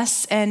speaking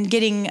less and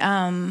getting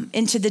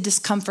into the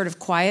discomfort of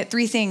quiet.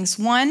 3 things.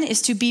 1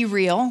 is to be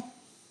real.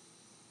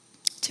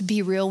 To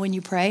be real when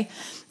you pray.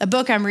 A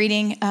book I'm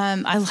reading,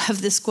 I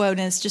love this quote,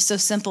 and it's just so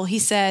simple. He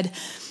said,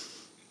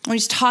 when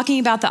he's talking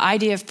about the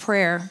idea of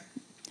prayer,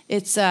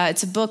 it's a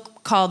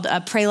book called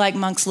Pray Like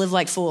Monks, Live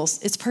Like Fools.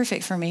 It's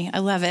perfect for me. I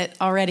love it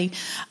already.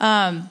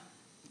 But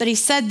he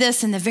said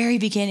this in the very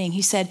beginning.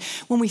 He said,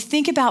 when we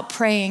think about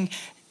praying,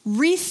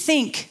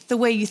 rethink the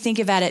way you think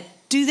about it.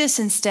 Do this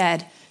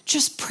instead.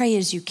 Just pray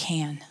as you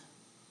can.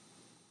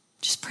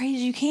 Just pray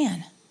as you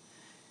can.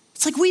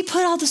 It's like we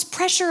put all this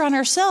pressure on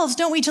ourselves,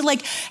 don't we,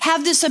 to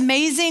have this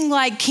amazing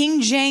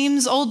King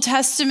James Old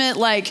Testament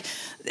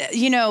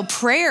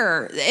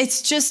prayer.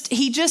 It's just,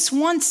 he just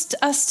wants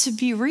us to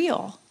be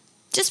real.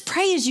 Just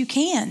pray as you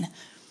can.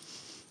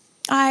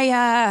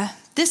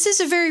 This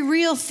is a very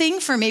real thing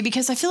for me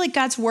because I feel like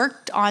God's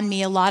worked on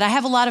me a lot. I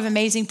have a lot of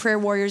amazing prayer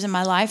warriors in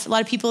my life. A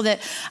lot of people that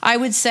I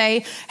would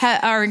say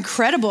are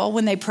incredible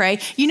when they pray.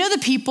 You know the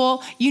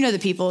people, you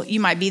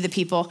might be the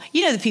people,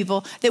 the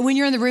people that when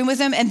you're in the room with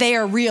them and they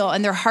are real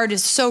and their heart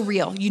is so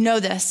real, you know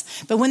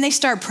this. But when they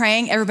start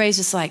praying, everybody's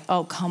just like,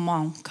 oh, come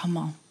on.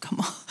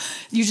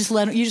 You just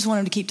want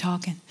them to keep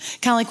talking.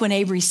 Kind of like when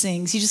Avery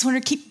sings. You just want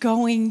her to keep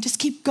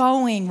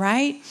going,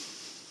 right?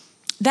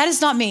 That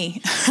is not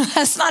me.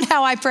 That's not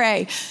how I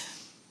pray.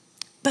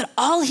 But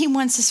all he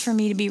wants is for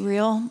me to be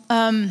real.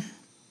 I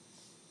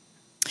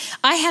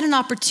had an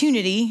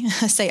opportunity,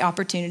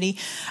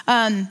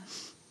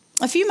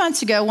 a few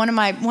months ago, one of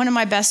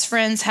my best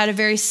friends had a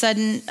very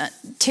sudden,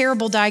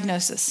 terrible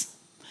diagnosis.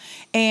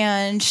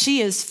 And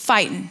she is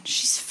fighting.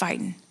 She's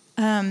fighting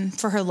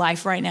for her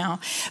life right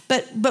now.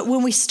 But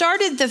when we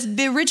started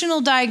the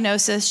original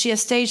diagnosis, she has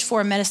stage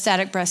 4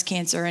 metastatic breast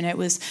cancer. And it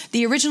was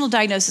the original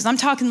diagnosis. I'm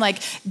talking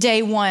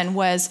day 1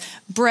 was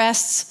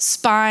breasts,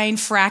 spine,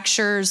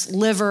 fractures,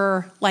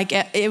 liver.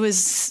 It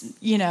was,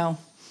 it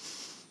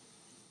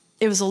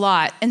was a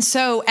lot. And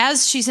so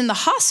as she's in the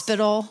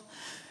hospital,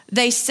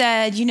 they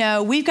said,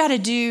 we've got to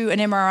do an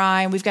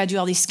MRI and we've got to do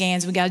all these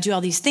scans. We got to do all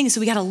these things. So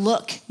we got to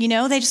look,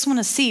 they just want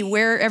to see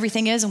where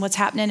everything is and what's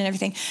happening and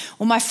everything.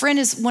 Well, my friend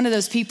is one of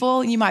those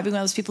people. You might be one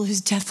of those people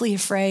who's deathly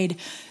afraid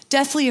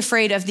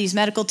of these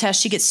medical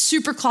tests. She gets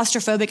super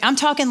claustrophobic. I'm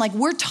talking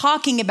we're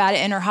talking about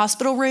it in her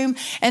hospital room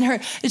and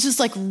it's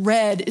just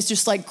red. It's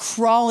just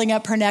crawling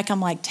up her neck.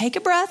 I'm like, take a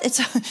breath.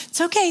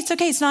 It's okay.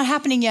 It's not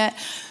happening yet.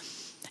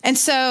 And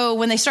so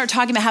when they start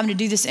talking about having to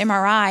do this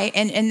MRI,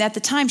 and at the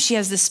time she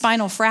has this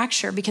spinal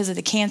fracture because of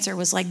the cancer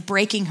was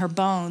breaking her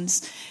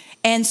bones.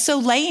 And so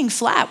laying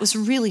flat was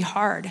really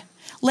hard.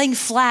 Laying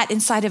flat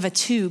inside of a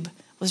tube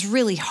was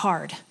really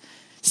hard.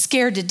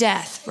 Scared to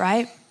death,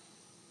 right?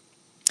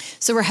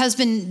 So her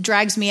husband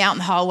drags me out in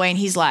the hallway and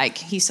he's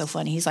so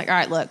funny. He's like, all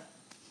right, look,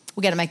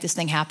 we got to make this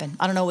thing happen.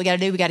 I don't know what we got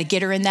to do. We got to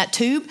get her in that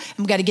tube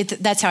and we got to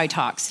that's how he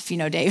talks, if you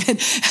know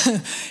David.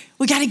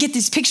 We got to get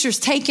these pictures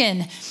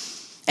taken.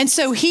 And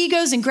so he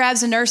goes and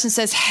grabs a nurse and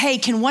says, hey,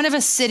 can one of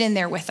us sit in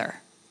there with her?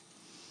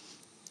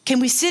 can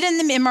we sit in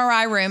the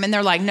MRI room? And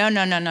they're like, no.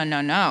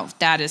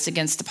 That is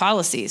against the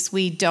policies.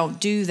 We don't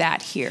do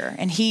that here.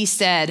 And he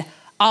said,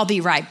 I'll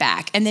be right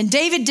back. And then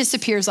David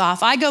disappears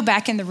off. I go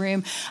back in the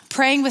room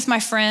praying with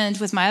my friend,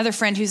 with my other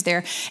friend who's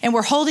there. And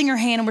we're holding her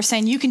hand and we're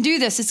saying, you can do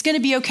this. It's going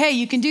to be okay.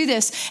 You can do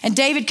this. And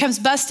David comes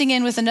busting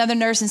in with another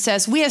nurse and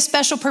says, we have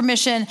special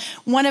permission.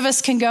 One of us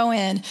can go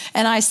in.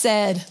 And I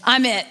said,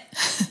 I'm it.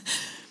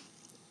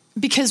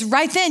 Because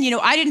right then,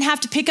 I didn't have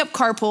to pick up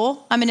carpool.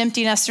 I'm an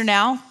empty nester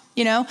now.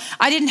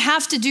 I didn't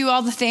have to do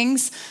all the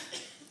things.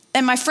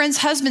 And my friend's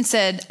husband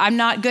said, I'm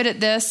not good at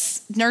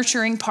this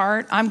nurturing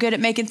part. I'm good at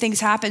making things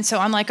happen. So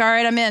I'm like, all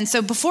right, I'm in.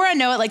 So before I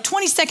know it, like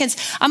 20 seconds,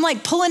 I'm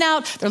like pulling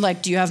out. They're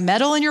like, do you have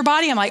metal in your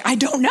body? I'm like, I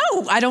don't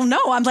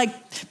know. I'm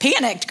like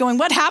panicked going,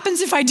 what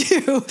happens if I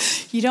do?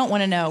 You don't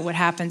want to know what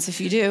happens if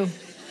you do.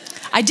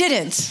 I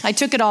didn't. I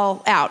took it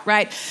all out,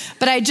 right?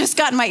 But I had just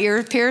gotten my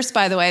ear pierced,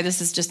 by the way.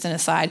 This is just an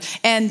aside.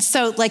 And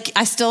so like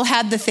I still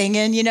had the thing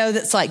in,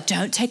 that's like,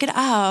 don't take it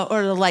out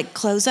or it'll like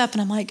close up.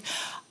 And I'm like,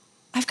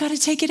 I've got to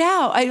take it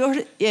out.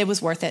 It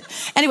was worth it.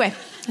 Anyway,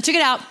 I took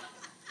it out,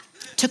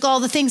 took all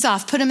the things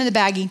off, put them in the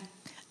baggie.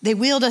 They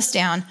wheeled us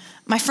down.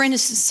 My friend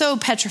is so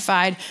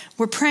petrified.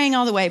 We're praying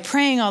all the way.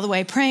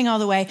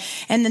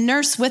 And the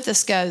nurse with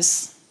us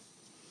goes,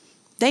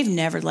 they've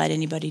never let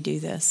anybody do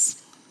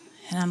this.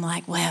 And I'm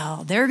like,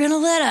 well, they're going to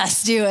let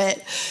us do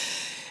it.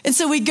 And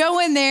so we go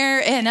in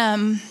there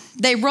and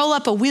they roll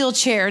up a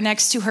wheelchair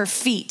next to her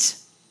feet.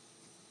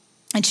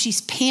 And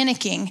she's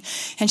panicking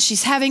and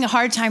she's having a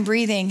hard time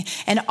breathing.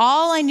 And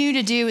all I knew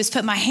to do is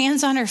put my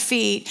hands on her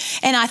feet.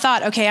 And I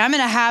thought, okay, I'm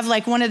going to have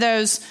like one of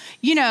those,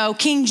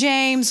 King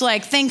James,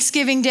 like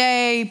Thanksgiving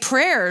Day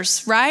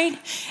prayers, right?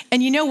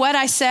 And you know what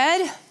I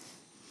said?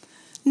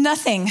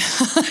 Nothing.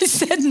 I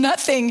said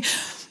nothing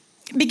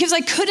because I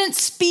couldn't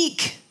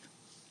speak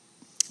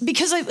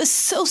because it was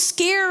so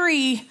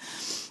scary.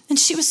 And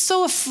she was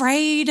so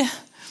afraid.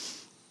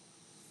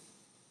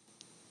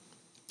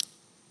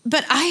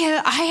 But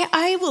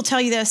I will tell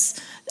you this,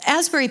 the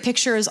Asbury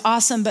picture is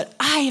awesome, but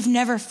I have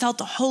never felt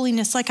the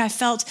holiness like I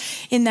felt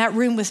in that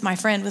room with my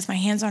friend with my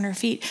hands on her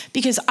feet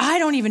because I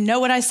don't even know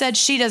what I said.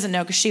 She doesn't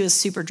know because she was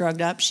super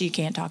drugged up. She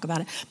can't talk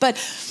about it. But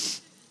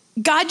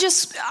I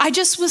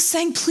just was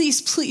saying,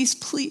 please, please,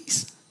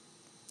 please.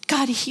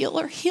 God, heal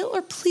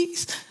her,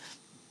 please.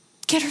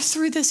 Get her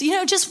through this.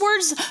 Just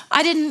words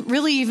I didn't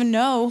really even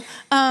know.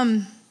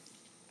 But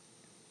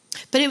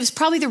it was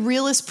probably the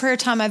realest prayer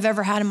time I've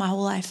ever had in my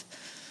whole life.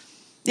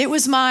 It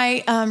was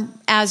my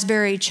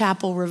Asbury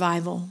Chapel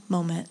revival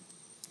moment.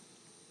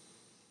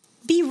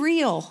 Be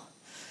real.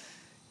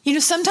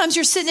 Sometimes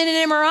you're sitting in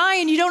an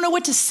MRI and you don't know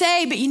what to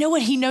say, but you know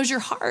what? He knows your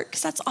heart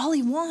because that's all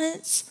he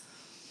wants.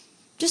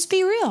 Just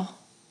be real.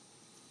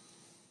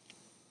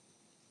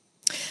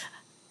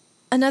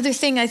 Another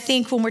thing I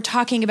think when we're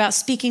talking about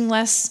speaking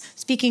less,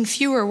 speaking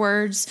fewer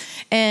words,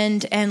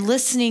 and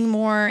listening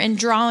more and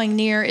drawing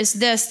near is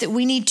this, that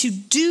we need to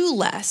do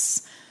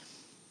less.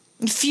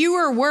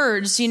 Fewer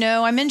words,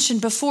 I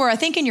mentioned before, I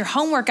think in your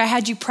homework, I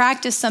had you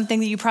practice something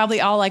that you probably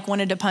all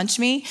wanted to punch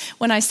me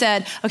when I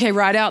said, okay,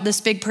 write out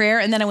this big prayer.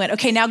 And then I went,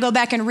 okay, now go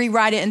back and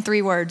rewrite it in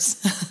 3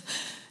 words.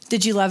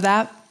 Did you love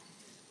that?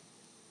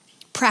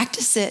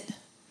 Practice it.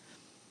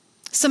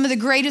 Some of the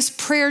greatest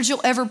prayers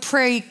you'll ever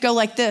pray go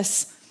like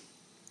this.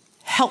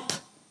 Help.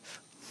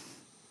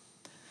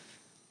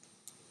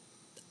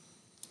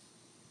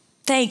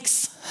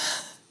 Thanks.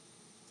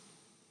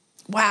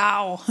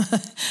 Wow.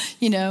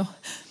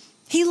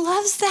 He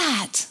loves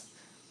that.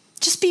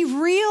 Just be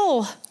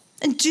real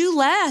and do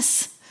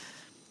less.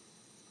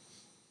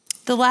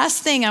 The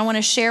last thing I want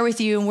to share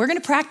with you, and we're going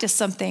to practice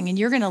something, and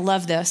you're going to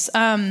love this.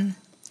 Have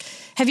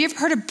you ever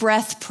heard of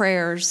breath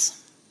prayers?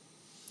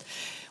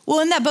 Well,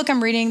 in that book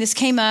I'm reading, this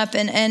came up,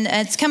 and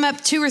it's come up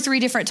 2 or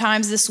 3 different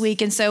times this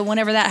week. And so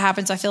whenever that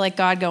happens, I feel like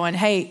God going,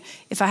 hey,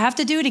 if I have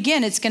to do it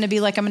again, it's going to be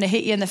like I'm going to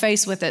hit you in the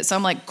face with it. So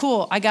I'm like,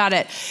 cool, I got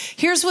it.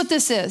 Here's what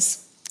this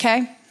is,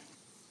 okay?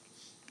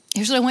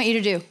 Here's what I want you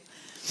to do.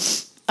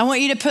 I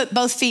want you to put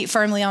both feet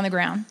firmly on the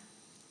ground,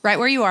 right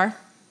where you are.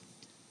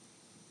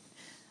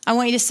 I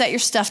want you to set your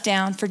stuff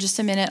down for just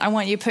a minute. I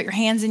want you to put your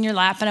hands in your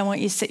lap, and I want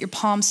you to sit your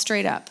palms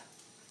straight up.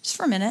 Just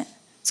for a minute.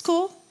 It's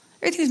cool.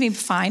 Everything's going to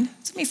be fine.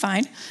 It's going to be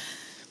fine.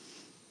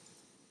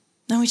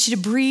 I want you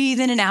to breathe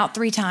in and out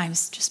 3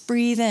 times. Just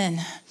breathe in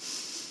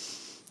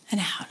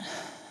and out.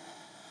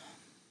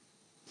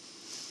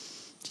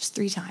 Just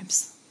 3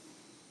 times.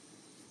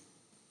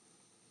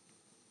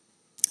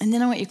 And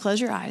then I want you to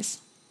close your eyes.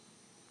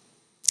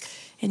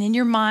 And in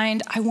your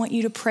mind, I want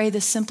you to pray the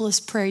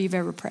simplest prayer you've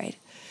ever prayed.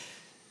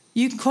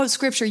 You can quote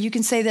scripture. You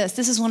can say this.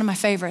 This is one of my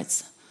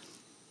favorites.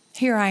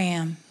 Here I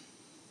am.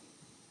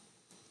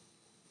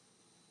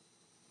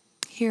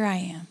 Here I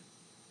am.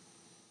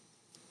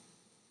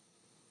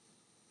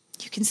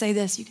 You can say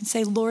this. You can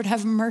say, Lord,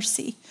 have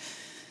mercy.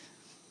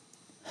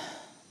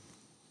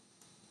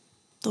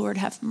 Lord,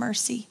 have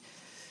mercy.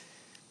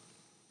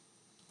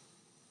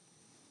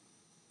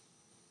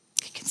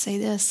 You can say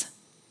this.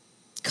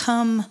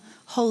 Come,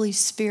 Holy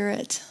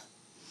Spirit.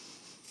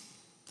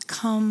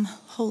 Come,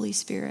 Holy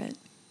Spirit.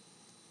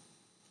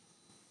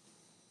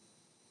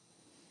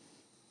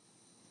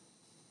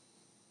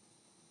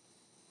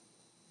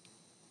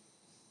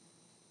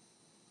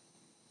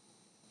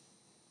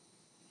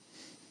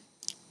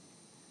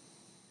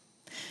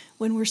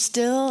 when we're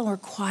still and we're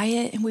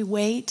quiet and we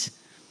wait,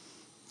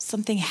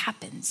 something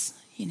happens,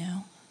 you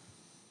know.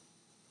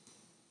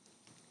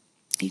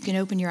 You can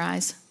open your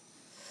eyes.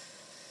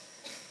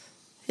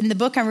 In the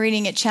book I'm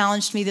reading, it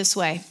challenged me this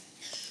way: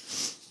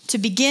 to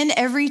begin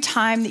every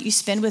time that you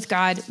spend with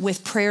God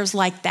with prayers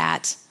like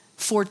that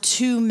for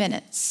 2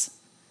 minutes,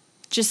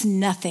 just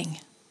nothing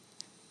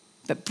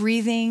but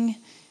breathing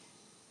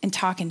and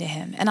talking to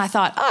him. And I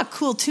thought, oh,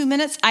 cool, 2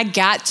 minutes. I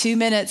got 2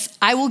 minutes.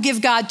 I will give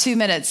God 2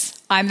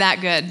 minutes. I'm that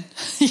good,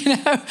 you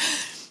know.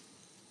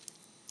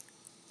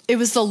 It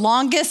was the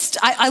longest.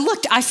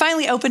 I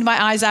finally opened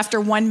my eyes after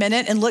 1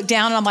 minute and looked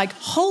down and I'm like,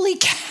 holy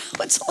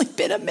cow, it's only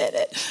been a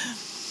minute.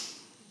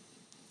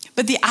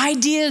 But the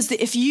idea is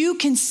that if you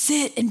can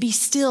sit and be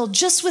still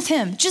just with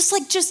him,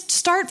 just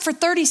start for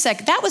 30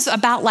 seconds. That was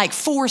about like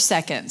 4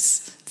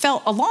 seconds.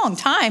 Felt a long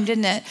time,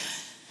 didn't it?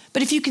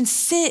 But if you can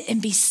sit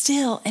and be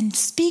still and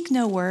speak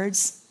no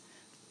words,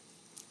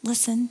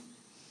 listen.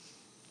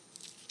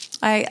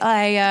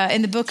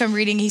 In the book I'm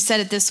reading, he said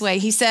it this way.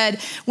 He said,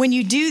 when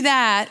you do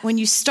that, when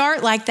you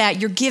start like that,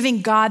 you're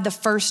giving God the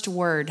first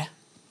word.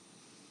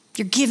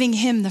 You're giving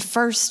him the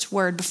first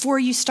word. Before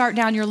you start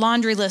down your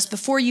laundry list,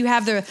 before you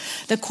have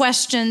the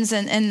questions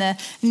and the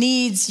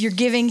needs, you're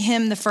giving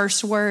him the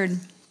first word.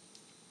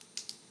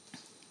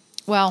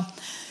 Well,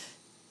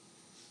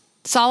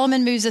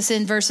 Solomon moves us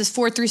in verses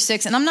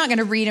 4-6, and I'm not going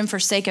to read them for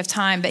sake of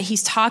time, but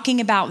he's talking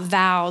about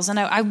vows. And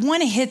I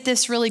want to hit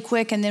this really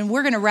quick, and then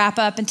we're going to wrap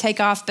up and take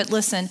off. But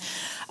listen,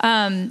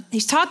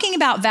 he's talking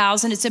about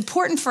vows, and it's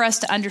important for us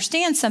to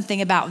understand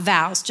something about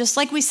vows. Just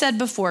like we said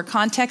before,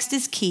 context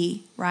is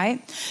key,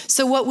 right?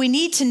 So what we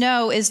need to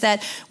know is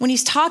that when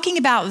he's talking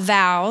about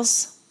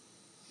vows,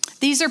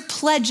 these are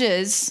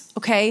pledges,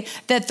 okay,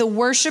 that the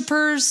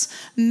worshipers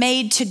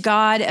made to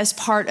God as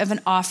part of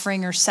an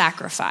offering or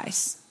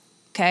sacrifice.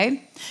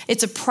 Okay,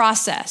 it's a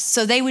process.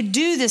 So they would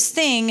do this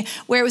thing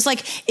where it was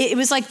like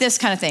this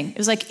kind of thing. It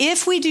was like,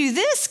 if we do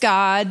this,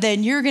 God,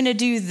 then you're going to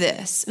do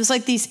this. It was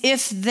like these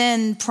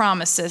if-then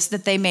promises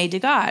that they made to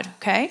God,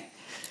 okay?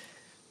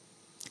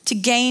 To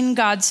gain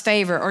God's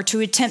favor or to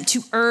attempt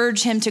to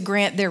urge him to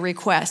grant their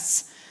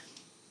requests.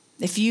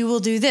 If you will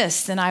do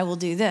this, then I will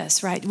do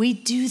this, right? We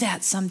do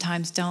that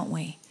sometimes, don't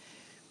we?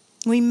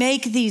 We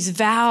make these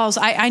vows.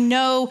 I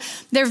know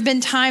there have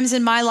been times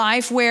in my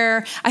life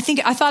where I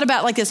thought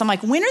about it like this. I'm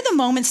like, when are the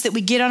moments that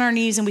we get on our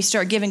knees and we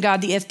start giving God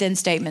the if-then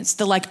statements?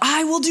 The like,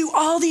 I will do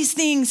all these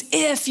things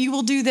if you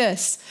will do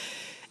this.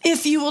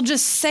 If you will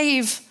just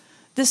save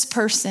this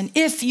person.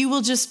 If you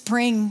will just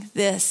bring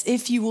this.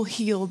 If you will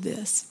heal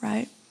this,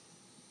 right?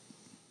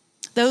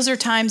 Those are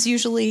times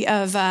usually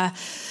of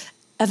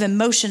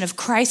emotion, of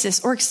crisis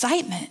or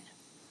excitement.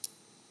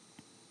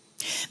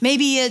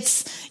 Maybe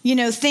it's,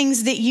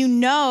 things that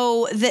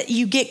that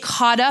you get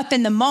caught up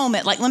in the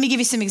moment. Like, let me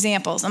give you some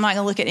examples. I'm not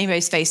going to look at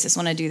anybody's faces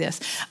when I do this.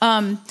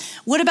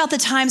 What about the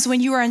times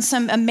when you are in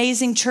some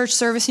amazing church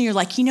service and you're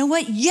like, you know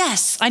what?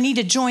 Yes, I need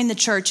to join the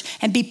church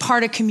and be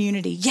part of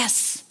community.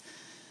 Yes.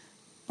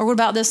 Or what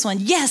about this one?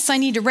 Yes, I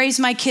need to raise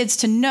my kids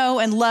to know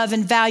and love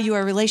and value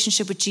our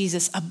relationship with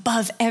Jesus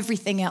above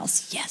everything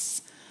else. Yes.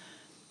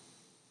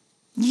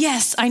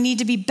 Yes, I need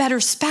to be better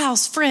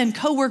spouse, friend,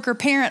 coworker,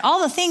 parent, all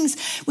the things.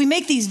 We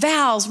make these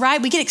vows, right?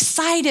 We get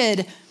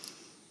excited.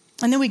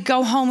 And then we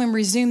go home and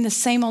resume the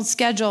same old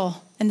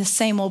schedule and the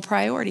same old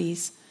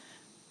priorities.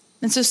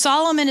 And so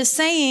Solomon is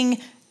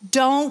saying,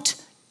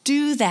 don't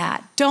do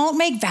that. Don't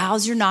make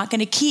vows you're not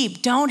going to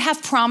keep. Don't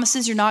have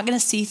promises you're not going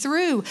to see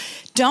through.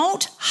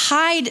 Don't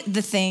hide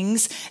the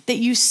things that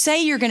you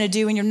say you're going to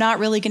do and you're not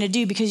really going to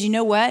do, because you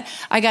know what?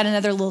 I got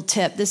another little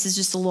tip. This is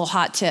just a little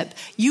hot tip.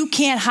 You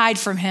can't hide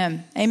from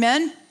him.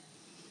 Amen?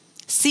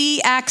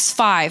 See Acts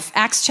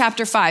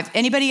chapter 5.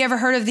 Anybody ever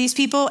heard of these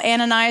people?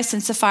 Ananias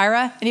and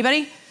Sapphira?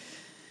 Anybody?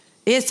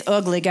 It's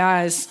ugly,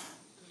 guys.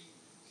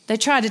 They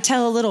tried to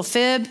tell a little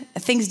fib.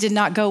 Things did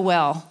not go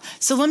well.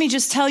 So let me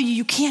just tell you,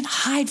 you can't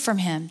hide from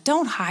him.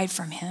 Don't hide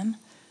from him.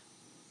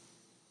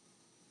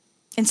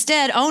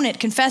 Instead, own it,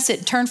 confess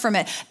it, turn from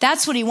it.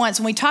 That's what he wants.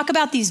 When we talk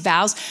about these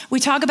vows,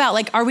 we talk about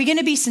like, are we going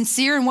to be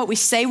sincere in what we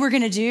say we're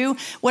going to do,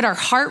 what our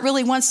heart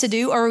really wants to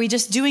do, or are we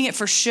just doing it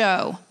for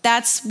show?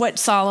 That's what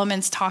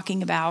Solomon's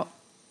talking about.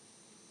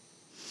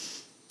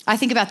 I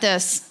think about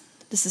this.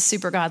 This is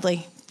super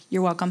godly.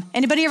 You're welcome.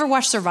 Anybody ever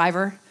watch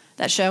Survivor,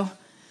 that show?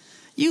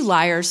 You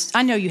liars.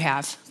 I know you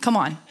have. Come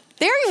on.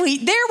 There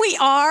we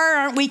are.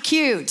 Aren't we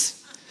cute?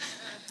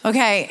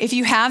 Okay, if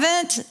you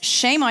haven't,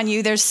 shame on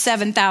you. There's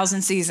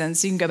 7,000 seasons,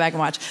 so you can go back and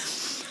watch.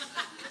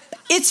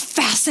 It's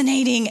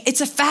fascinating. It's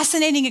a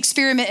fascinating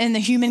experiment in the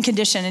human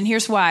condition, and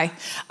here's why.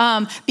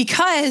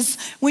 Because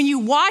when you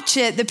watch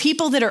it, the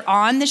people that are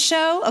on the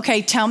show,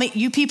 okay, tell me,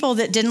 you people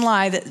that didn't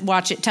lie that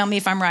watch it, tell me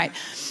if I'm right.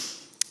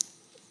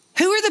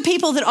 Who are the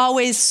people that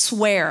always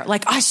swear?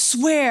 Like, I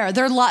swear.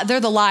 They're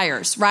the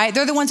liars, right?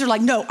 They're the ones that are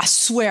like, no, I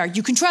swear.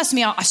 You can trust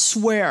me. I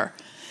swear.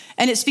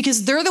 And it's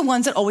because they're the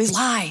ones that always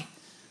lie.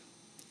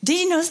 Did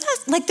you know that?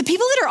 Like, the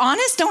people that are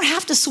honest don't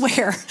have to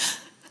swear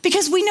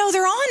because we know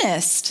they're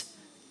honest.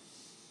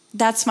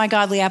 That's my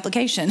godly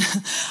application.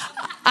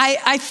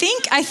 I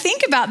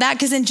think about that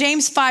because in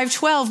James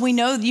 5:12, we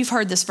know you've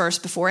heard this verse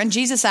before, and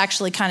Jesus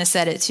actually kind of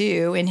said it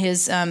too in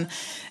his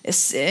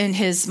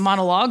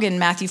monologue in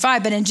Matthew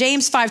 5. But in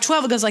James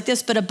 5:12, it goes like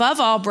this: "But above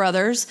all,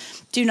 brothers,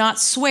 do not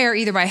swear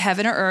either by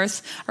heaven or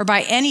earth or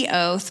by any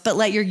oath, but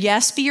let your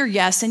yes be your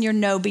yes and your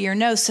no be your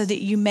no, so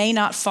that you may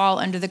not fall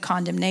under the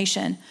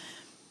condemnation."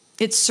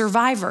 It's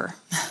survivor.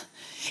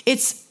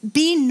 It's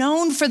be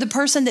known for the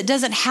person that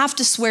doesn't have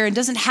to swear and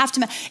doesn't have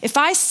to. If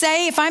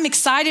I'm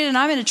excited and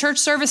I'm in a church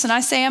service and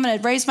I say I'm going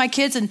to raise my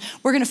kids and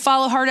we're going to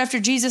follow hard after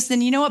Jesus,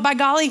 then you know what, by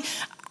golly,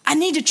 I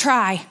need to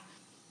try.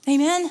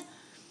 Amen?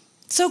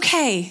 It's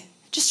okay.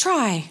 Just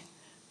try.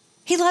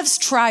 He loves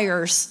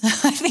triers.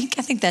 I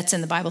think that's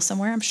in the Bible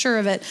somewhere. I'm sure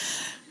of it.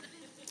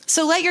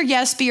 So let your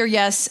yes be your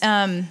yes.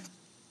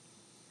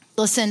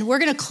 Listen, we're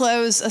going to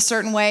close a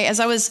certain way. As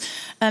I was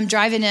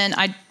driving in,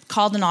 I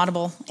called an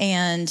audible,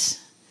 and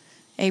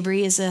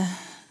Avery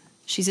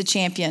she's a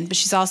champion, but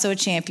she's also a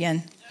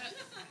champion.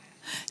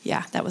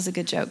 Yeah, that was a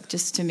good joke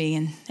just to me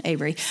and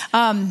Avery.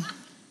 God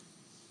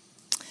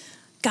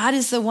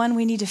is the one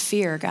we need to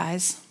fear,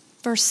 guys.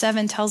 Verse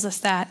 7 tells us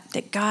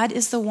that God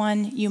is the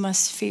one you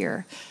must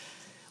fear.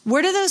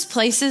 What are those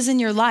places in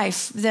your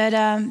life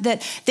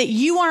that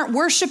you aren't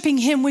worshiping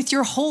him with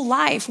your whole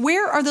life?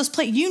 Where are those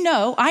places?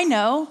 I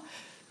know.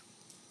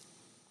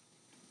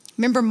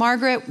 Remember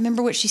Margaret,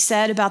 what she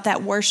said about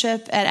that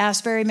worship at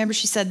Asbury? Remember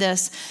she said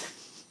this: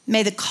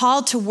 "May the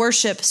call to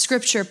worship,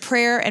 scripture,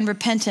 prayer, and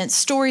repentance,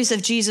 stories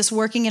of Jesus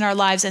working in our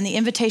lives, and the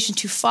invitation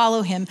to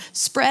follow him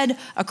spread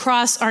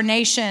across our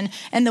nation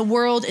and the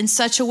world in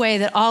such a way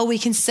that all we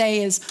can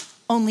say is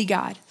only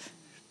God."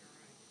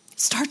 It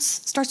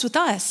starts with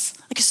us.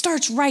 Like, it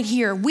starts right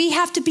here. We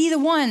have to be the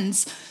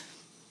ones.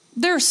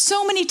 There are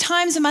so many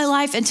times in my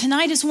life, and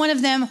tonight is one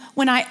of them,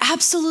 when I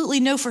absolutely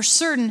know for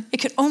certain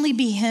it could only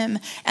be him.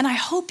 And I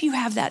hope you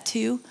have that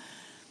too.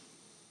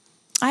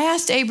 I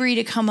asked Avery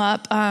to come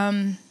up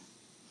and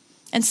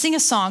sing a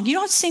song. You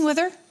don't have to sing with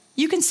her.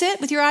 You can sit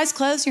with your eyes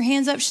closed, your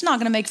hands up. She's not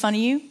going to make fun of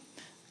you.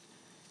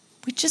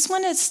 We just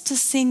want us to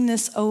sing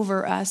this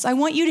over us. I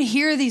want you to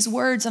hear these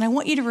words, and I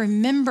want you to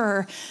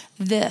remember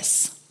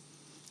this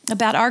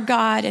about our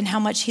God and how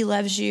much he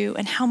loves you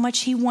and how much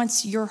he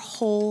wants your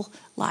whole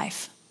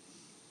life.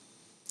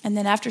 And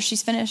then after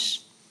she's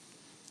finished,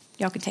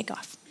 y'all can take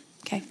off,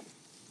 okay?